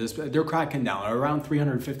involved in this. They're cracking down. Around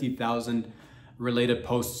 350,000 related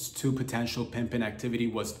posts to potential pimping activity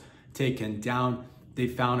was taken down. They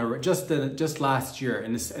found just last year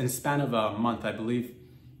in the span of a month, I believe.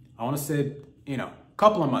 I want to say, a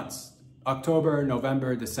couple of months, October,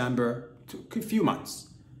 November, December, a few months.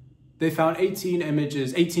 They found 18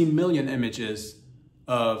 million images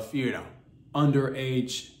of,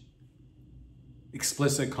 underage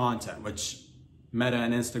explicit content, which Meta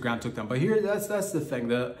and Instagram took them. But here, that's the thing.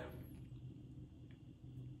 The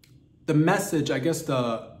message, I guess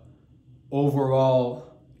the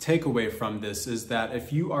overall takeaway from this is that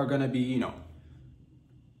if you are going to be,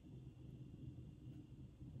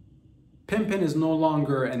 pimping is no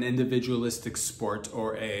longer an individualistic sport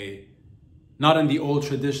or not in the old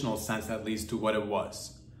traditional sense, at least, to what it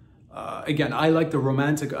was. Again, I like the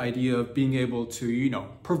romantic idea of being able to,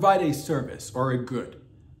 provide a service or a good.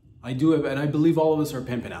 I do it, and I believe all of us are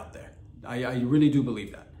pimping out there. I really do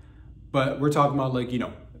believe that. But we're talking about like,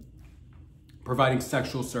 providing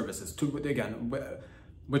sexual services to, again,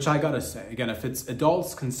 which I gotta say, again, if it's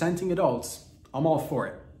adults, consenting adults, I'm all for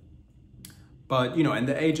it. But, you know, in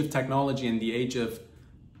the age of technology, in the age of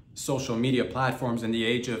social media platforms, in the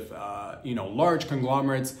age of, you know, large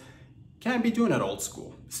conglomerates, can't be doing it old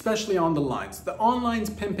school, especially on the lines. The online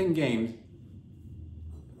pimping game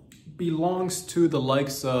belongs to the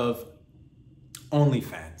likes of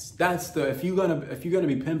OnlyFans. That's the, if you're gonna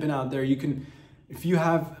be pimping out there, you can, if you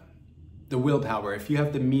have the willpower, if you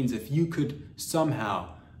have the means, if you could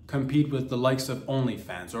somehow compete with the likes of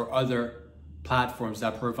OnlyFans or other platforms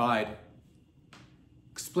that provide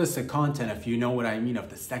explicit content, if you know what I mean, of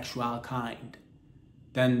the sexual kind,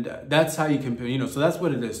 then that's how you can, you know, so that's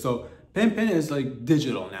what it is. So pimping is like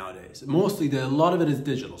digital nowadays. Mostly, a lot of it is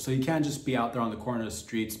digital. So you can't just be out there on the corner of the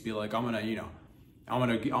streets, be like, I'm gonna, you know, I'm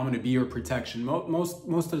gonna be your protection. Most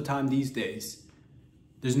of the time these days,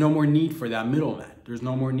 there's no more need for that middleman. There's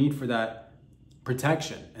no more need for that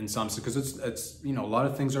protection in some, because it's you know, a lot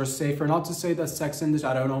of things are safer. Not to say that sex industry,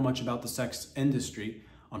 I don't know much about the sex industry.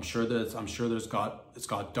 I'm sure it's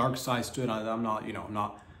got dark sides to it. I'm not, you know, I'm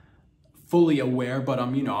not fully aware, but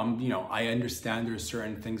you know, I understand there's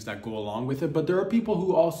certain things that go along with it. But there are people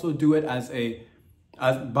who also do it as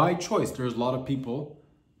by choice. There's a lot of people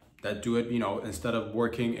that do it, you know, instead of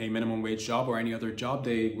working a minimum wage job or any other job,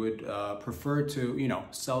 they would prefer to, you know,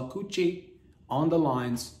 sell coochie on the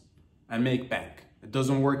lines and make bank. It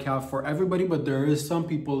doesn't work out for everybody, but there is some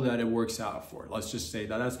people that it works out for. Let's just say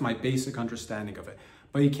that. That's my basic understanding of it.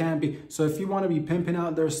 But you can't be, so if you want to be pimping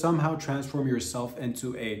out there, somehow transform yourself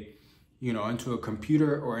into a, you know, into a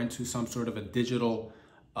computer or into some sort of a digital,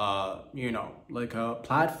 you know, like a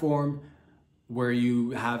platform where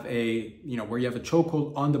you have a, you know, where you have a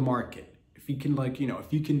chokehold on the market. If you can, like, you know,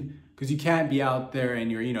 if you can, because you can't be out there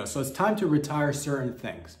and you're, you know, so it's time to retire certain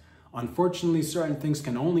things. Unfortunately, certain things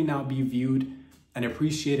can only now be viewed and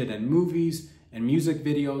appreciated in movies and music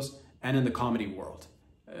videos and in the comedy world.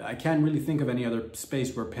 I can't really think of any other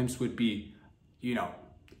space where pimps would be, you know,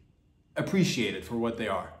 appreciated for what they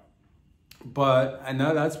are. But I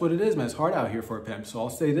know that's what it is, man. It's hard out here for a pimp. So I'll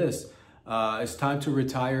say this, it's time to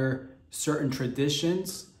retire certain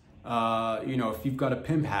traditions. You know, if you've got a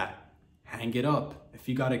pimp hat, hang it up. If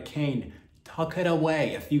you got a cane, tuck it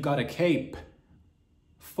away. If you got a cape,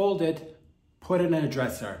 fold it, put it in a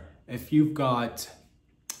dresser. If you've got,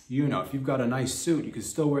 you know, if you've got a nice suit, you can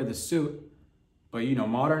still wear the suit. But, you know,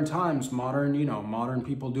 modern times, you know, modern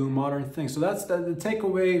people do modern things. So that's the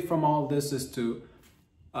takeaway from all this is to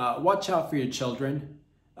watch out for your children.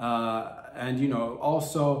 And, you know,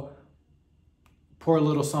 also pour a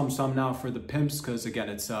little some now for the pimps. Because, again,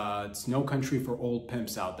 it's no country for old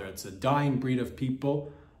pimps out there. It's a dying breed of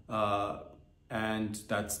people. And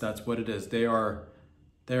that's what it is. They are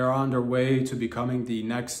on their way to becoming the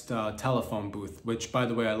next telephone booth. Which, by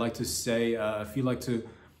the way, I like to say, if you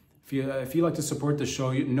like to support the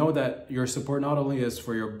show, you know that your support not only is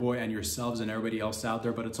for your boy and yourselves and everybody else out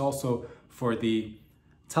there, but it's also for the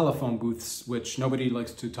telephone booths, which nobody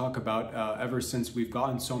likes to talk about ever since we've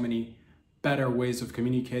gotten so many better ways of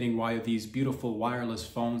communicating via these beautiful wireless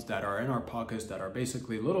phones that are in our pockets, that are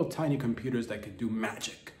basically little tiny computers that can do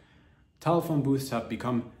magic. Telephone booths have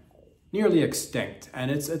become nearly extinct, and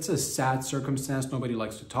it's a sad circumstance. Nobody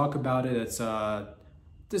likes to talk about it. It's a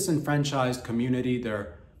disenfranchised community.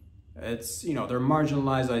 They're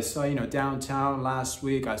marginalized. I saw, you know, downtown last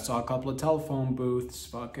week, I saw a couple of telephone booths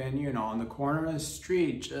fucking, you know, on the corner of the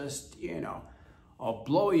street, just, you know, I'll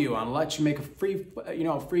blow you and let you make a free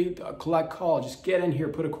collect call. Just get in here,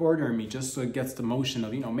 put a quarter in me, just so it gets the motion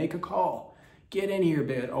of, you know, make a call. Get in here,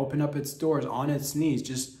 babe, open up its doors on its knees,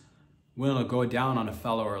 just willing to go down on a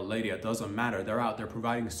fellow or a lady. It doesn't matter. They're out there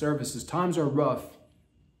providing services. Times are rough.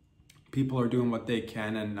 People are doing what they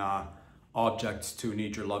can, and objects to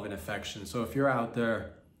need your love and affection. So if you're out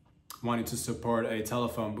there wanting to support a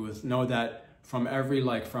telephone booth, know that from every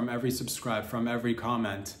like, from every subscribe, from every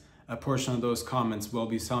comment, a portion of those comments will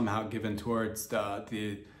be somehow given towards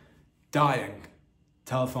the dying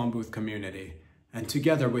telephone booth community. And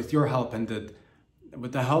together with your help and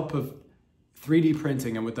with the help of 3D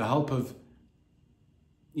printing and with the help of,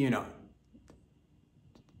 you know,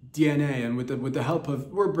 DNA, and with the help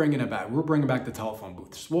of, we're bringing it back. We're bringing back the telephone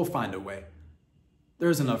booths. We'll find a way.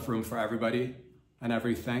 There's enough room for everybody and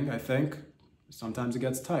everything, I think. Sometimes it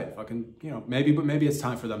gets tight. Fucking, you know, maybe it's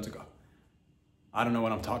time for them to go. I don't know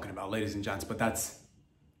what I'm talking about, ladies and gents, but that's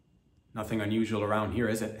nothing unusual around here,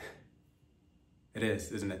 is it? It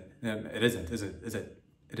is, isn't it? It isn't, is it? Is it?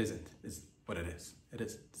 It isn't. It's what it is. It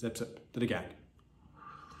is. Zip, zip. To the gang.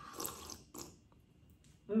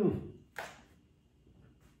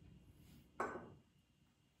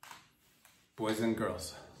 Boys and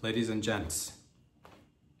girls, ladies and gents,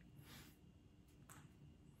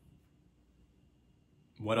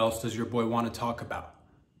 What else does your boy want to talk about?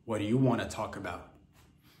 What do you want to talk about?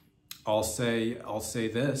 I'll say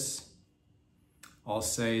this. I'll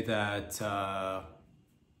say that, I'll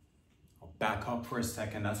back up for a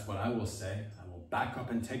second. That's what I will say. I will back up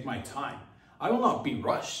and take my time. I will not be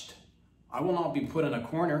rushed. I will not be put in a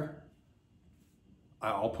corner.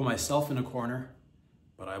 I'll put myself in a corner,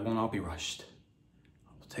 but I will not be rushed.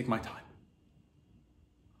 I will take my time.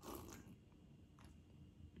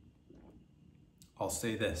 I'll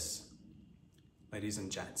say this, ladies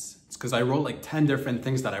and gents. It's because I wrote like 10 different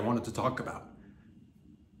things that I wanted to talk about.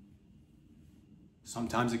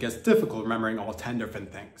 Sometimes it gets difficult remembering all 10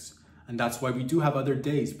 different things. And that's why we do have other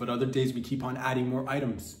days, but other days we keep on adding more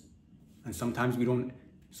items. And sometimes we don't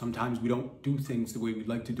do things the way we'd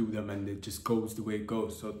like to do them, and it just goes the way it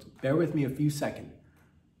goes. So bear with me a few seconds.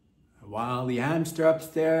 While the hamster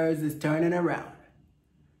upstairs is turning around,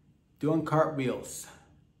 doing cartwheels.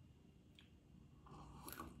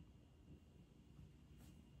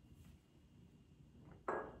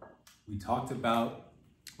 We talked about,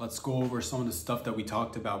 let's go over some of the stuff that we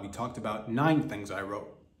talked about. We talked about 9 things I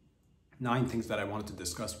wrote. 9 things that I wanted to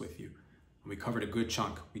discuss with you. And we covered a good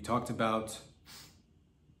chunk. We talked about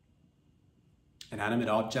inanimate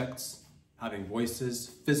objects, having voices,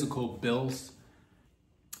 physical bills,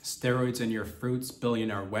 steroids in your fruits,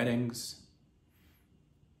 billionaire weddings,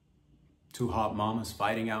 2 hot mamas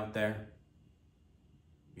fighting out there.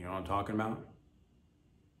 You know what I'm talking about?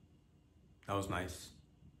 That was nice.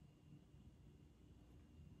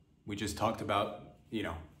 We just talked about,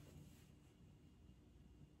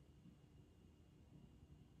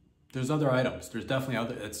 there's other items. There's definitely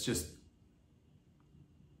other, it's just,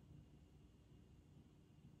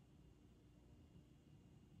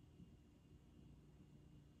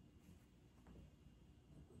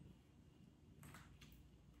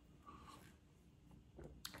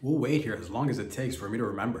 we'll wait here as long as it takes for me to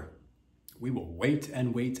remember. We will wait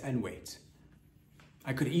and wait and wait.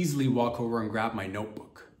 I could easily walk over and grab my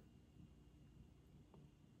notebook.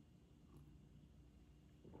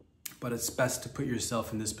 But it's best to put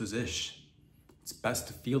yourself in this position. It's best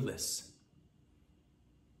to feel this.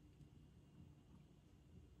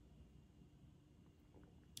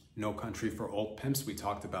 No Country for Old Pimps, we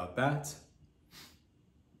talked about that.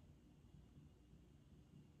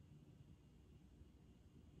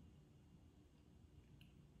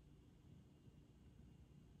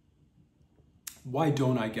 Why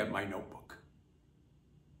don't I get my notebook?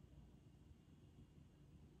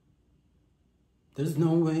 There's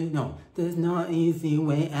no way, no, there's no easy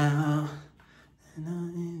way out.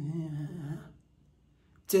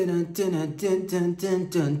 Get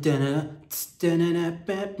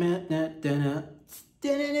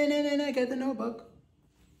the notebook.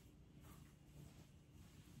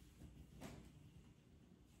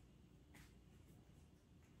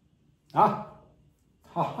 Ah,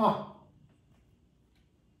 ha ha.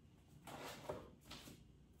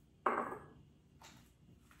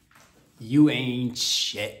 You ain't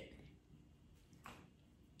shit.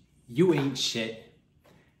 You ain't shit.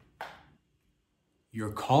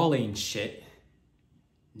 Your call ain't shit.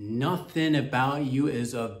 Nothing about you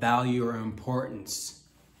is of value or importance.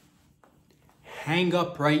 Hang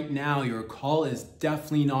up right now. Your call is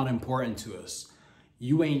definitely not important to us.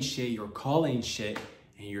 You ain't shit. Your call ain't shit.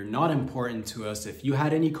 And you're not important to us. If you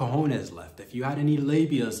had any cojones left, if you had any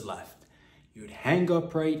labias left, you'd hang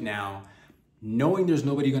up right now, knowing there's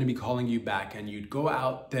nobody going to be calling you back, and you'd go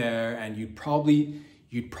out there and you'd probably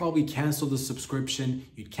cancel the subscription,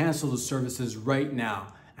 you'd cancel the services right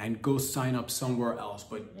now and go sign up somewhere else.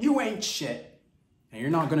 But you ain't shit. And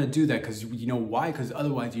you're not going to do that because you know why? Because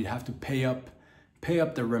otherwise you'd have to pay up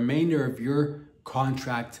the remainder of your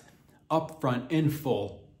contract upfront in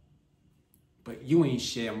full. But you ain't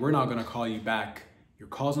shit, and we're not going to call you back. Your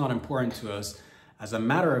call's not important to us. As a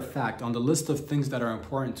matter of fact, on the list of things that are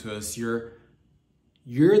important to us,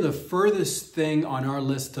 you're the furthest thing on our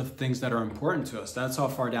list of things that are important to us. That's how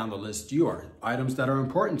far down the list you are. Items that are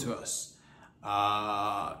important to us.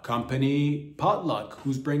 Company potluck,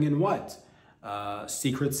 who's bringing what?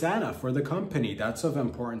 Secret Santa for the company, that's of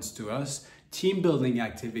importance to us. Team building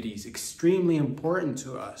activities, extremely important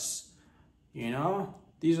to us. You know,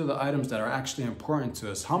 these are the items that are actually important to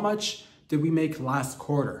us. How much did we make last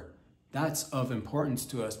quarter? That's of importance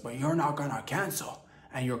to us, but you're not gonna cancel.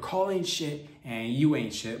 And you're calling shit, and you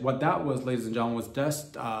ain't shit. What that was, ladies and gentlemen, was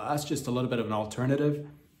just, that's just a little bit of an alternative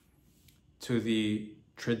to the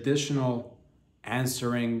traditional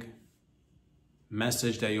answering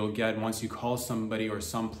message that you'll get once you call somebody or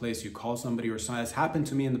someplace, you call somebody or something. It's happened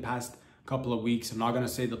to me in the past couple of weeks. I'm not gonna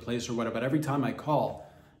say the place or whatever, but every time I call,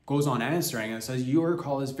 goes on answering and it says, your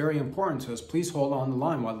call is very important to us. Please hold on the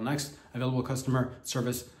line while the next available customer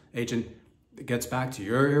service agent gets back to you.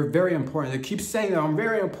 You're very important. They keep saying that I'm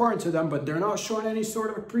very important to them, but they're not showing any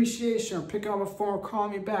sort of appreciation or picking up a phone or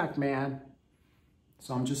calling me back, man.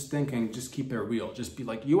 So I'm just thinking, just keep it real. Just be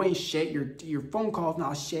like, you ain't shit, your phone call's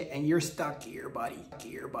not shit, and you're stuck here, buddy.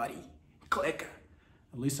 Here, buddy. Click.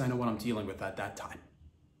 At least I know what I'm dealing with at that time.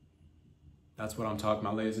 That's what I'm talking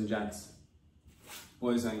about, ladies and gents.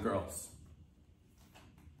 Boys and girls.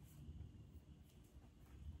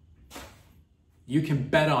 You can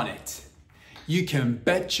bet on it. You can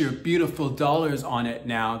bet your beautiful dollars on it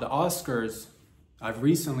now. The Oscars, I've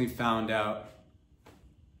recently found out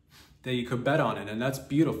that you could bet on it, and that's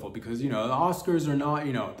beautiful because, you know, the Oscars are not,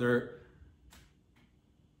 you know, they're,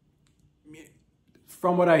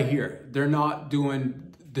 from what I hear, they're not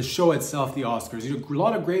doing the show itself, the Oscars. There's a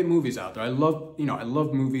lot of great movies out there. I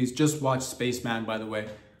love movies. Just watched Spaceman, by the way,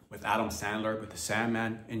 with Adam Sandler, with the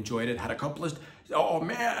Sandman. Enjoyed it. Had a couple of, oh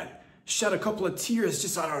man, shed a couple of tears,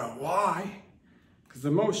 just I don't know why. Because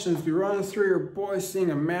emotions be running through your boy,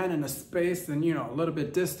 seeing a man in a space and, you know, a little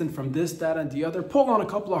bit distant from this, that, and the other. Pull on a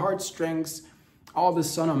couple of heartstrings. All of a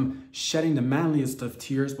sudden, I'm shedding the manliest of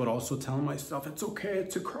tears, but also telling myself it's okay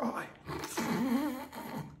to cry.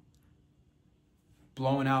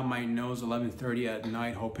 Blowing out my nose 11:30 at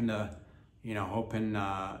night, hoping to, you know,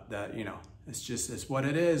 that, you know, it's what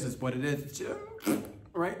it is. It's what it is. It's just,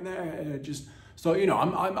 right there. It just. So, you know,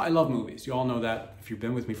 I love movies. You all know that. If you've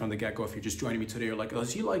been with me from the get-go, if you're just joining me today, you're like,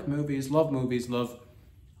 does he like movies? Love movies, love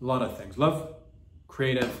a lot of things. Love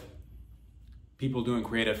creative people doing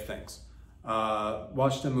creative things.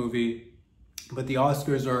 Watched a movie, but the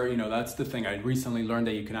Oscars are, you know, that's the thing. I recently learned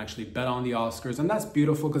that you can actually bet on the Oscars, and that's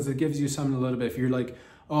beautiful because it gives you something a little bit. If you're like,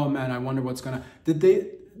 oh man, I wonder what's gonna,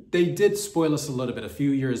 they did spoil us a little bit a few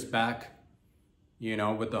years back. You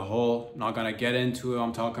know, with the whole, not gonna get into it,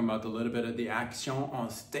 I'm talking about a little bit of the action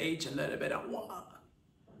on stage, a little bit of what?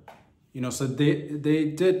 You know, so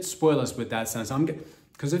they did spoil us with that sense.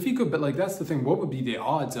 Because if you could, but like, that's the thing, what would be the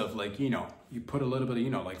odds of like, you know, you put a little bit of,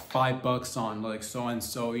 you know, like $5 on like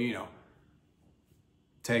so-and-so, you know,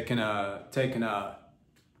 taking a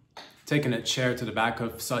chair to the back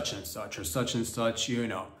of such and such, or such and such, you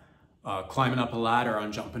know, climbing up a ladder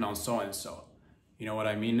and jumping on so-and-so. You know what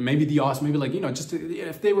I mean? Maybe the Oscars, maybe like, you know, just to,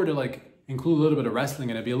 if they were to like include a little bit of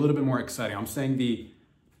wrestling in it, it'd be a little bit more exciting. I'm saying the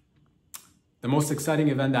most exciting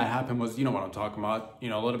event that happened was, you know what I'm talking about, you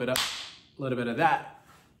know, a little bit of that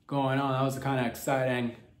going on. That was kind of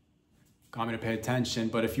exciting. Got me to pay attention.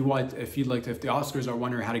 But if the Oscars are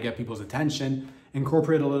wondering how to get people's attention,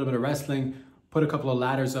 incorporate a little bit of wrestling, put a couple of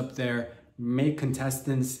ladders up there, make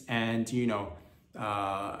contestants and, you know,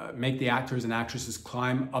 make the actors and actresses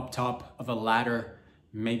climb up top of a ladder,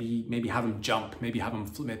 maybe have them jump, maybe have them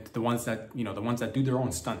flip, the ones that do their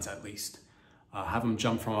own stunts at least, have them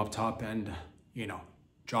jump from up top and, you know,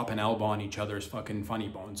 drop an elbow on each other's fucking funny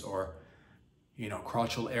bones or, you know,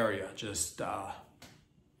 crotchal area. Just have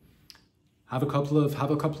a couple of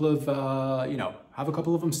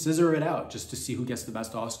them scissor it out just to see who gets the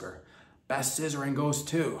best Oscar. Best scissoring goes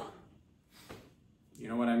to. You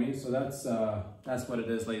know what I mean? So that's what it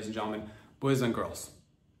is, ladies and gentlemen, boys and girls.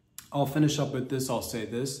 I'll finish up with this. I'll say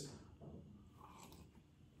this.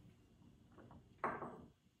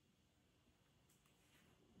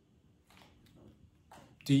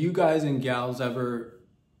 Do you guys and gals ever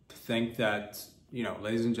think that, you know,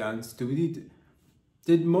 ladies and gents,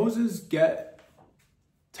 did Moses get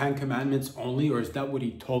 10 commandments only, or is that what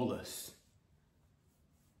he told us?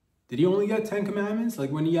 Did he only get 10 commandments? Like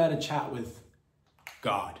when he had a chat with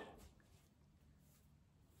God.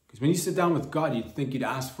 Because when you sit down with God, you'd think you'd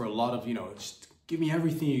ask for a lot of, you know, just give me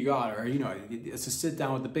everything you got, or, you know, it's a sit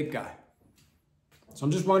down with the big guy. So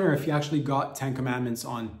I'm just wondering if he actually got 10 commandments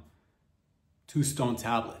on 2 stone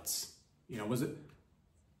tablets. You know, was it,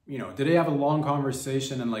 you know, did they have a long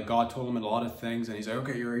conversation and like God told him a lot of things and he's like,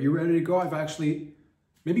 okay, are you ready to go? I've actually,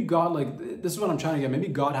 maybe God, like, this is what I'm trying to get. Maybe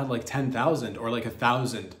God had like 10,000 or like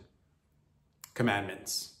 1,000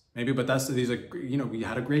 commandments. Maybe, but he's like, you know, we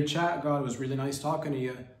had a great chat. God, it was really nice talking to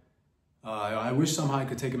you. I wish somehow I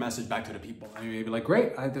could take a message back to the people. And maybe like,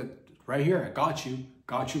 great, right here, I got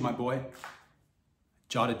you, my boy.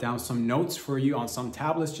 Jotted down some notes for you on some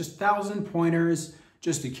tablets, just 1,000 pointers,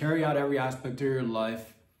 just to carry out every aspect of your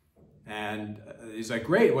life. And he's like,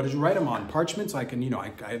 great, what did you write them on? Parchment, so I can, you know,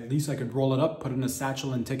 at least I could roll it up, put it in a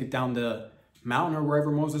satchel and take it down the mountain or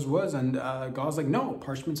wherever Moses was. And God's like, no,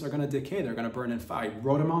 parchments are going to decay. They're going to burn in fire. He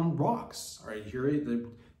wrote them on rocks. All right, here they're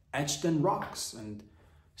etched in rocks and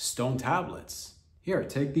stone tablets. Here,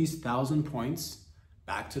 take these 1,000 points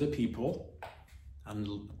back to the people.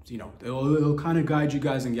 And, you know, it'll kind of guide you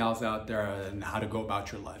guys and gals out there and how to go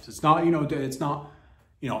about your lives. It's not, you know, it's not,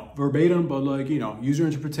 you know, verbatim, but like, you know, use your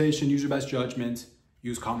interpretation, use your best judgment,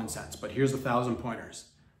 use common sense. But here's the 1,000 pointers.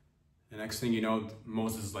 The next thing you know,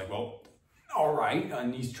 Moses is like, well, all right.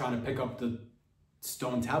 And he's trying to pick up the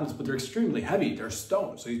stone tablets, but they're extremely heavy. They're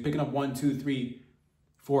stone. So he's picking up 1, 2, 3,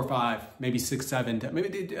 4, 5, maybe 6, 7, 10.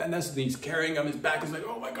 Maybe, and that's the thing. He's carrying on his back. He's like,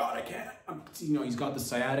 oh my God, I can't. You know, he's got the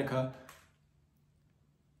sciatica.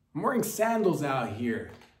 I'm wearing sandals out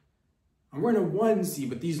here. I'm wearing a onesie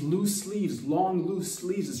with these loose sleeves, long loose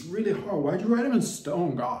sleeves. It's really hard. Why'd you write them in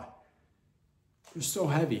stone, God? They're so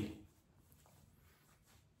heavy.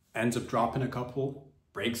 Ends up dropping a couple,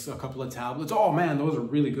 breaks a couple of tablets. Oh man, those are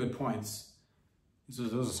really good points.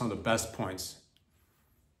 Those are some of the best points.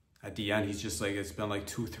 At the end, he's just like, it's been like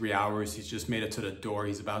 2-3 hours. He's just made it to the door.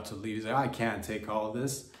 He's about to leave. He's like, I can't take all of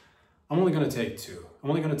this. I'm only gonna take 2. I'm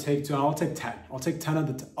only gonna take 2. And I'll take 10. I'll take 10 of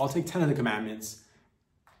the commandments.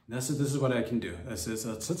 This is what I can do.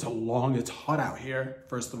 It's hot out here.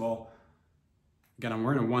 First of all, again, I'm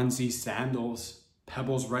wearing a onesie, sandals,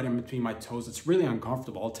 pebbles right in between my toes. It's really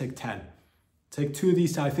uncomfortable. I'll take 10. Take 2 of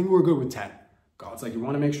these. I think we're good with 10. God's like, you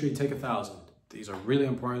want to make sure you take 1,000. These are really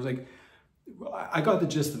important. It's like, I got the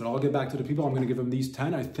gist of it. I'll get back to the people. I'm going to give them these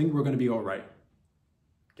 10. I think we're going to be all right.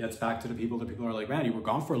 Gets back to the people. The people are like, man, you were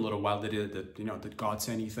gone for a little while. Did God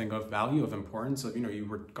say anything of value, of importance? Of, you know, you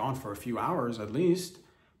were gone for a few hours at least.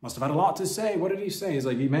 Must have had a lot to say. What did he say? He's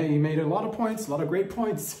like, he made a lot of points, a lot of great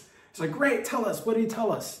points. He's like, great, tell us. What did he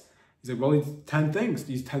tell us? He's like, well, 10 things.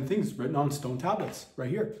 These 10 things written on stone tablets right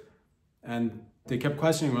here. And they kept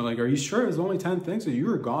questioning. We're like, are you sure it's only 10 things? So you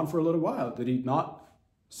were gone for a little while. Did he not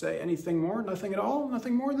say anything more? Nothing at all?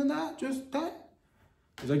 Nothing more than that? Just that?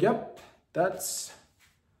 He's like, yep, that's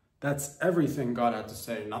everything God had to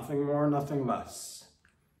say. Nothing more, nothing less.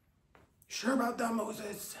 Sure about that,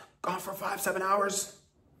 Moses? Gone for 5-7 hours?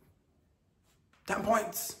 10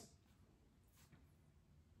 points.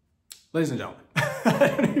 Ladies and gentlemen.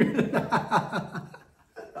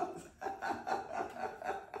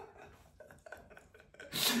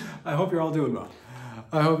 I hope you're all doing well.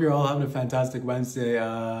 I hope you're all having a fantastic Wednesday.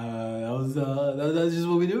 That's just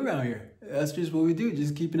what we do around here. That's just what we do.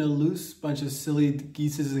 Just keeping it loose. Bunch of silly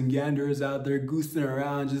geeses and ganders out there goosing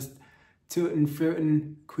around, just tooting,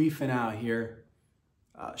 fruiting, queefing out here.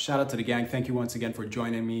 Shout out to the gang. Thank you once again for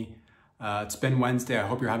joining me. It's been Wednesday. I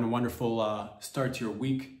hope you're having a wonderful start to your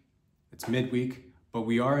week. It's midweek, but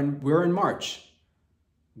we're in March.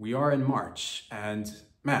 We are in March, and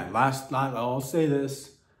man, I'll say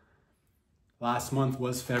this. Last month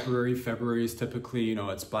was February. February is typically, you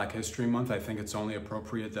know, it's Black History Month. I think it's only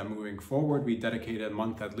appropriate that moving forward, we dedicate a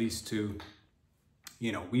month at least to,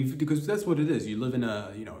 you know, because that's what it is. You live in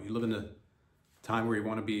a time where you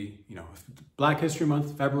want to be, you know, Black History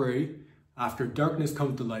Month, February. After darkness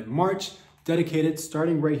comes the light. March, dedicated,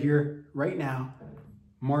 starting right here, right now.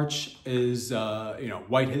 March is, you know,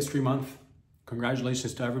 White History Month.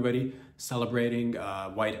 Congratulations to everybody celebrating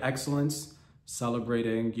white excellence,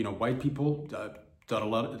 celebrating, you know, white people. Done a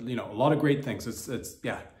lot of great things. It's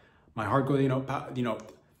yeah, my heart goes, you know,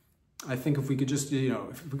 I think if we could just, you know,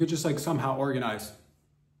 if we could just like somehow organize,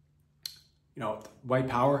 you know, white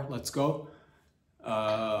power, let's go.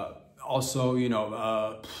 Also, you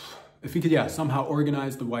know, if we could, yeah, somehow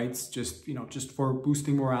organize the whites, just, you know, just for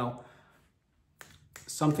boosting morale.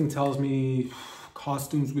 Something tells me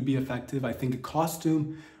costumes would be effective. I think a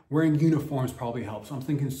costume, wearing uniforms probably helps. I'm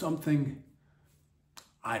thinking something,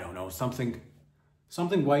 I don't know, something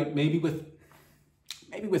white, maybe with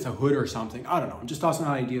a hood or something. I don't know. I'm just tossing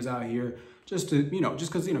ideas out here, just to, you know,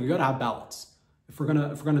 just because, you know, you gotta have balance. If we're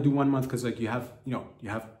gonna do 1 month, because like you have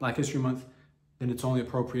Black History Month, then it's only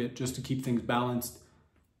appropriate just to keep things balanced.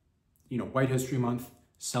 You know, White History Month,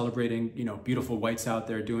 celebrating, you know, beautiful whites out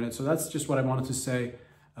there doing it. So that's just what I wanted to say.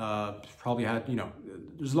 Probably had, you know,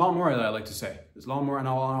 there's a lot more that I like to say. There's a lot more, and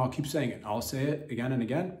I'll keep saying it. I'll say it again and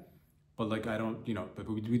again, but like I don't, you know, but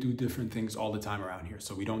we do different things all the time around here.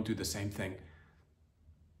 So we don't do the same thing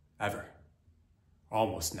ever.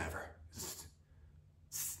 Almost never.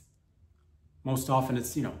 Most often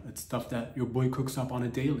it's, you know, it's stuff that your boy cooks up on a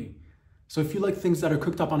daily. So if you like things that are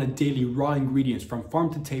cooked up on a daily, raw ingredients from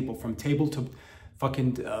farm to table, from table to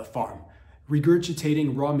fucking farm,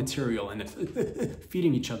 regurgitating raw material and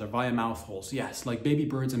feeding each other via mouth holes. Yes, like baby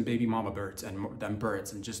birds and baby mama birds and them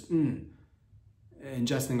birds, and just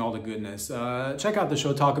ingesting all the goodness. Check out the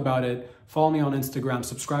show, talk about it. Follow me on Instagram,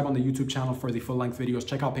 subscribe on the YouTube channel for the full-length videos.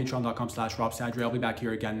 Check out patreon.com/RobSadri. I'll be back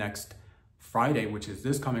here again next Friday, which is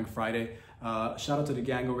this coming Friday. Shout out to the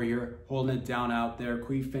gang over here, holding it down out there.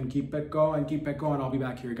 Queefing, keep it going, keep it going. I'll be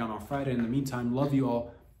back here again on Friday. In the meantime, love you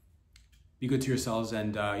all. Be good to yourselves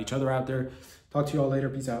and each other out there. Talk to you all later.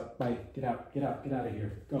 Peace out. Bye. Get out. Get out. Get out of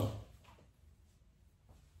here. Go.